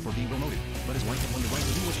didn't care for being promoted, but his wife had won the right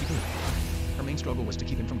to do what she could. Her main struggle was to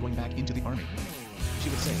keep him from going back into the army. She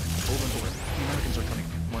would say, over and over, the Americans are coming,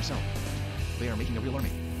 Marcel. They are making a real army.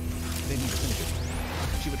 They need to finish it.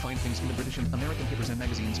 She would find things in the British and American papers and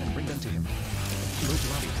magazines and bring them to him. She wrote to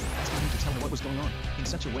Robbie, asking him to tell her what was going on, in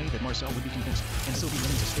such a way that Marcel would be convinced, and so be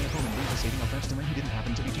willing to stay at home and leave the saving of France to men who didn't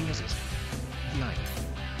happen to be geniuses.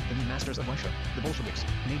 The new masters of Russia, the Bolsheviks,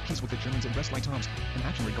 made peace with the Germans in Brest-Litovsk, an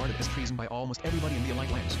action regarded as treason by almost everybody in the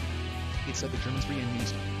Allied lands. It set the Germans free in the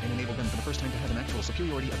east, and enabled them for the first time to have an actual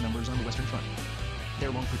superiority of numbers on the Western Front.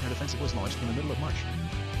 Their long-prepared offensive was launched in the middle of March.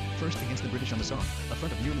 First against the British on the Somme, a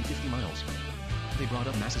front of nearly 50 miles. They brought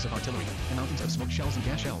up masses of artillery, and mountains of smoke shells and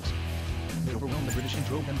gas shells. They overwhelmed the British and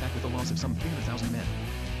drove them back with a loss of some 300,000 men.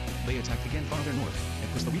 They attacked again farther north,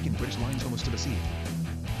 and pushed the weakened British lines almost to the sea.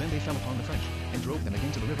 Then they fell upon the French, and drove them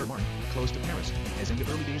again to the River Marne, close to Paris, as in the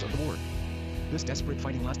early days of the war. This desperate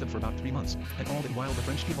fighting lasted for about 3 months, and all that while the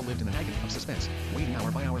French people lived in an agony of suspense, waiting hour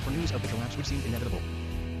by hour for news of the collapse which seemed inevitable.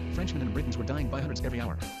 Frenchmen and Britons were dying by hundreds every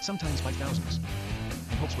hour, sometimes by thousands.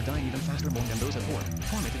 And hopes were dying even faster more than those of war,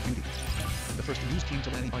 tormented Beauty. The first news came to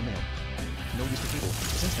Lanny by mail. No use for cable,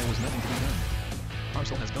 since there was nothing to be done.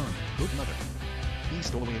 Marcel has gone, good mother. He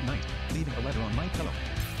stole away at night, leaving a letter on my pillow.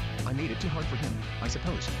 I made it too hard for him, I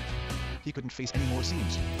suppose. He couldn't face any more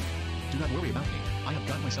scenes. Do not worry about me, I have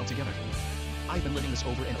got myself together. I've been living this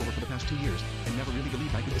over and over for the past 2 years, and never really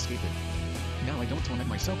believed I could escape it. Now I don't torment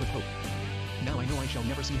myself with hope. Now I know I shall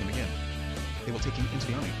never see him again. They will take him into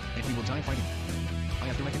the army, and he will die fighting. I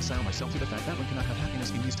have to reconcile myself to the fact that one cannot have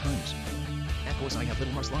happiness in these times. Of course I have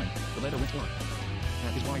little Marceline, the letter went on.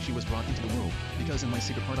 That is why she was brought into the world, because in my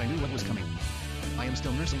secret heart I knew what was coming. I am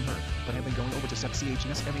still nursing her, but I've been going over to CH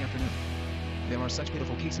Nest every afternoon. There are such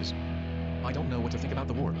pitiful cases. I don't know what to think about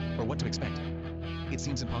the war, or what to expect. It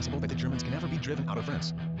seems impossible that the Germans can ever be driven out of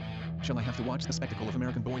France. Shall I have to watch the spectacle of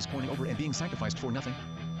American boys pouring over and being sacrificed for nothing?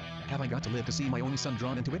 Have I got to live to see my only son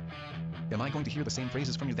drawn into it? Am I going to hear the same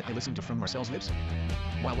phrases from you that I listened to from Marcel's lips?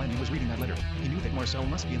 While Lanny was reading that letter, he knew that Marcel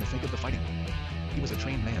must be in the thick of the fighting. He was a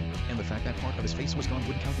trained man, and the fact that part of his face was gone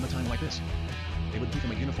wouldn't count in a time like this. They would give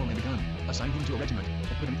him a uniform and a gun, assign him to a regiment,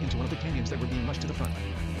 and put him into one of the canyons that were being rushed to the front.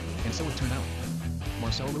 And so it turned out.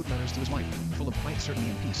 Marcel wrote letters to his wife, full of quiet certainty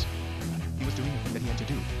and peace. He was doing the thing that he had to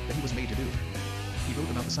do, that he was made to do. He wrote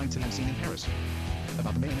about the sights he had seen in Paris,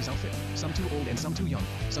 about the men in his outfit, some too old and some too young,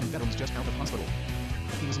 some veterans just out of hospital.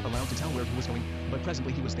 He wasn't allowed to tell where he was going, but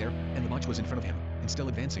presently he was there, and the march was in front of him, and still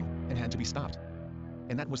advancing, and had to be stopped.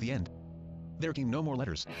 And that was the end. There came no more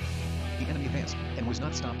letters. The enemy advanced, and was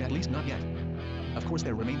not stopped, at least not yet. Of course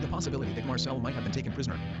there remained the possibility that Marcel might have been taken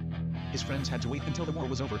prisoner. His friends had to wait until the war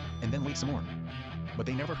was over, and then wait some more. But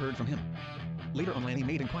they never heard from him. Later on Lanny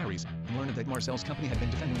made inquiries, and learned that Marcel's company had been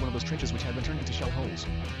defending one of those trenches which had been turned into shell holes.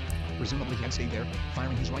 Presumably he had stayed there,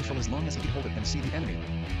 firing his rifle as long as he could hold it and see the enemy.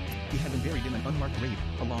 He had been buried in an unmarked grave,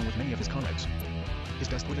 along with many of his comrades. His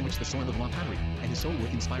dust would enrich the soil of La Patrie, and his soul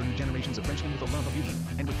would inspire new generations of Frenchmen with a love of beauty,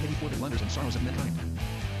 and with pity for the blunders and sorrows of mankind.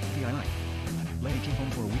 VII. Lanny came home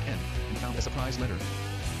for a weekend, and found a surprise letter.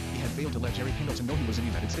 He had failed to let Jerry Pendleton know he was in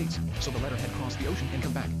the United States, so the letter had crossed the ocean and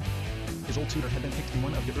come back. His old tutor had been picked in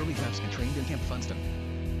one of the early drafts and trained in Camp Funston.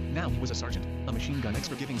 Now he was a sergeant, a machine gun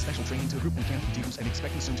expert giving special training to a group in Camp Dews and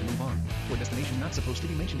expecting soon to move on, for a destination not supposed to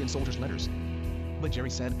be mentioned in soldiers' letters. But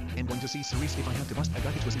Jerry said, I'm going to see Cerise if I have to bust a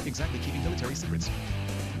gut. It wasn't exactly keeping military secrets.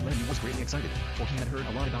 Lanny was greatly excited, for he had heard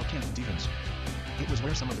a lot about Camp Devens. It was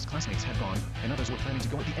where some of his classmates had gone, and others were planning to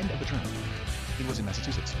go at the end of the term. It was in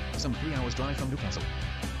Massachusetts, some 3 hours drive from Newcastle.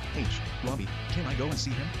 Robbie, can I go and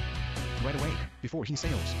see him? Right away, before he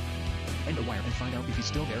sails. End a wire and find out if he's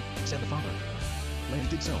still there, said the father. Lanny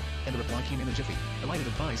did so, and the reply came in a jiffy. Delighted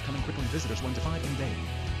advise coming quickly, visitors 1 to 5 any day.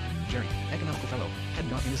 Jerry, economical fellow, had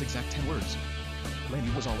not in his exact 10 words. Lanny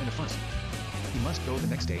was all in a fuss. He must go the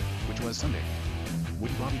next day, which was Sunday.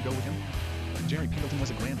 Wouldn't Robbie go with him? Jerry Pendleton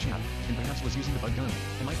was a grand chap, and perhaps was using the bug gun,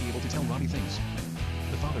 and might be able to tell Robbie things.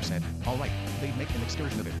 The father said, all right, they'd make an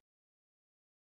excursion of it.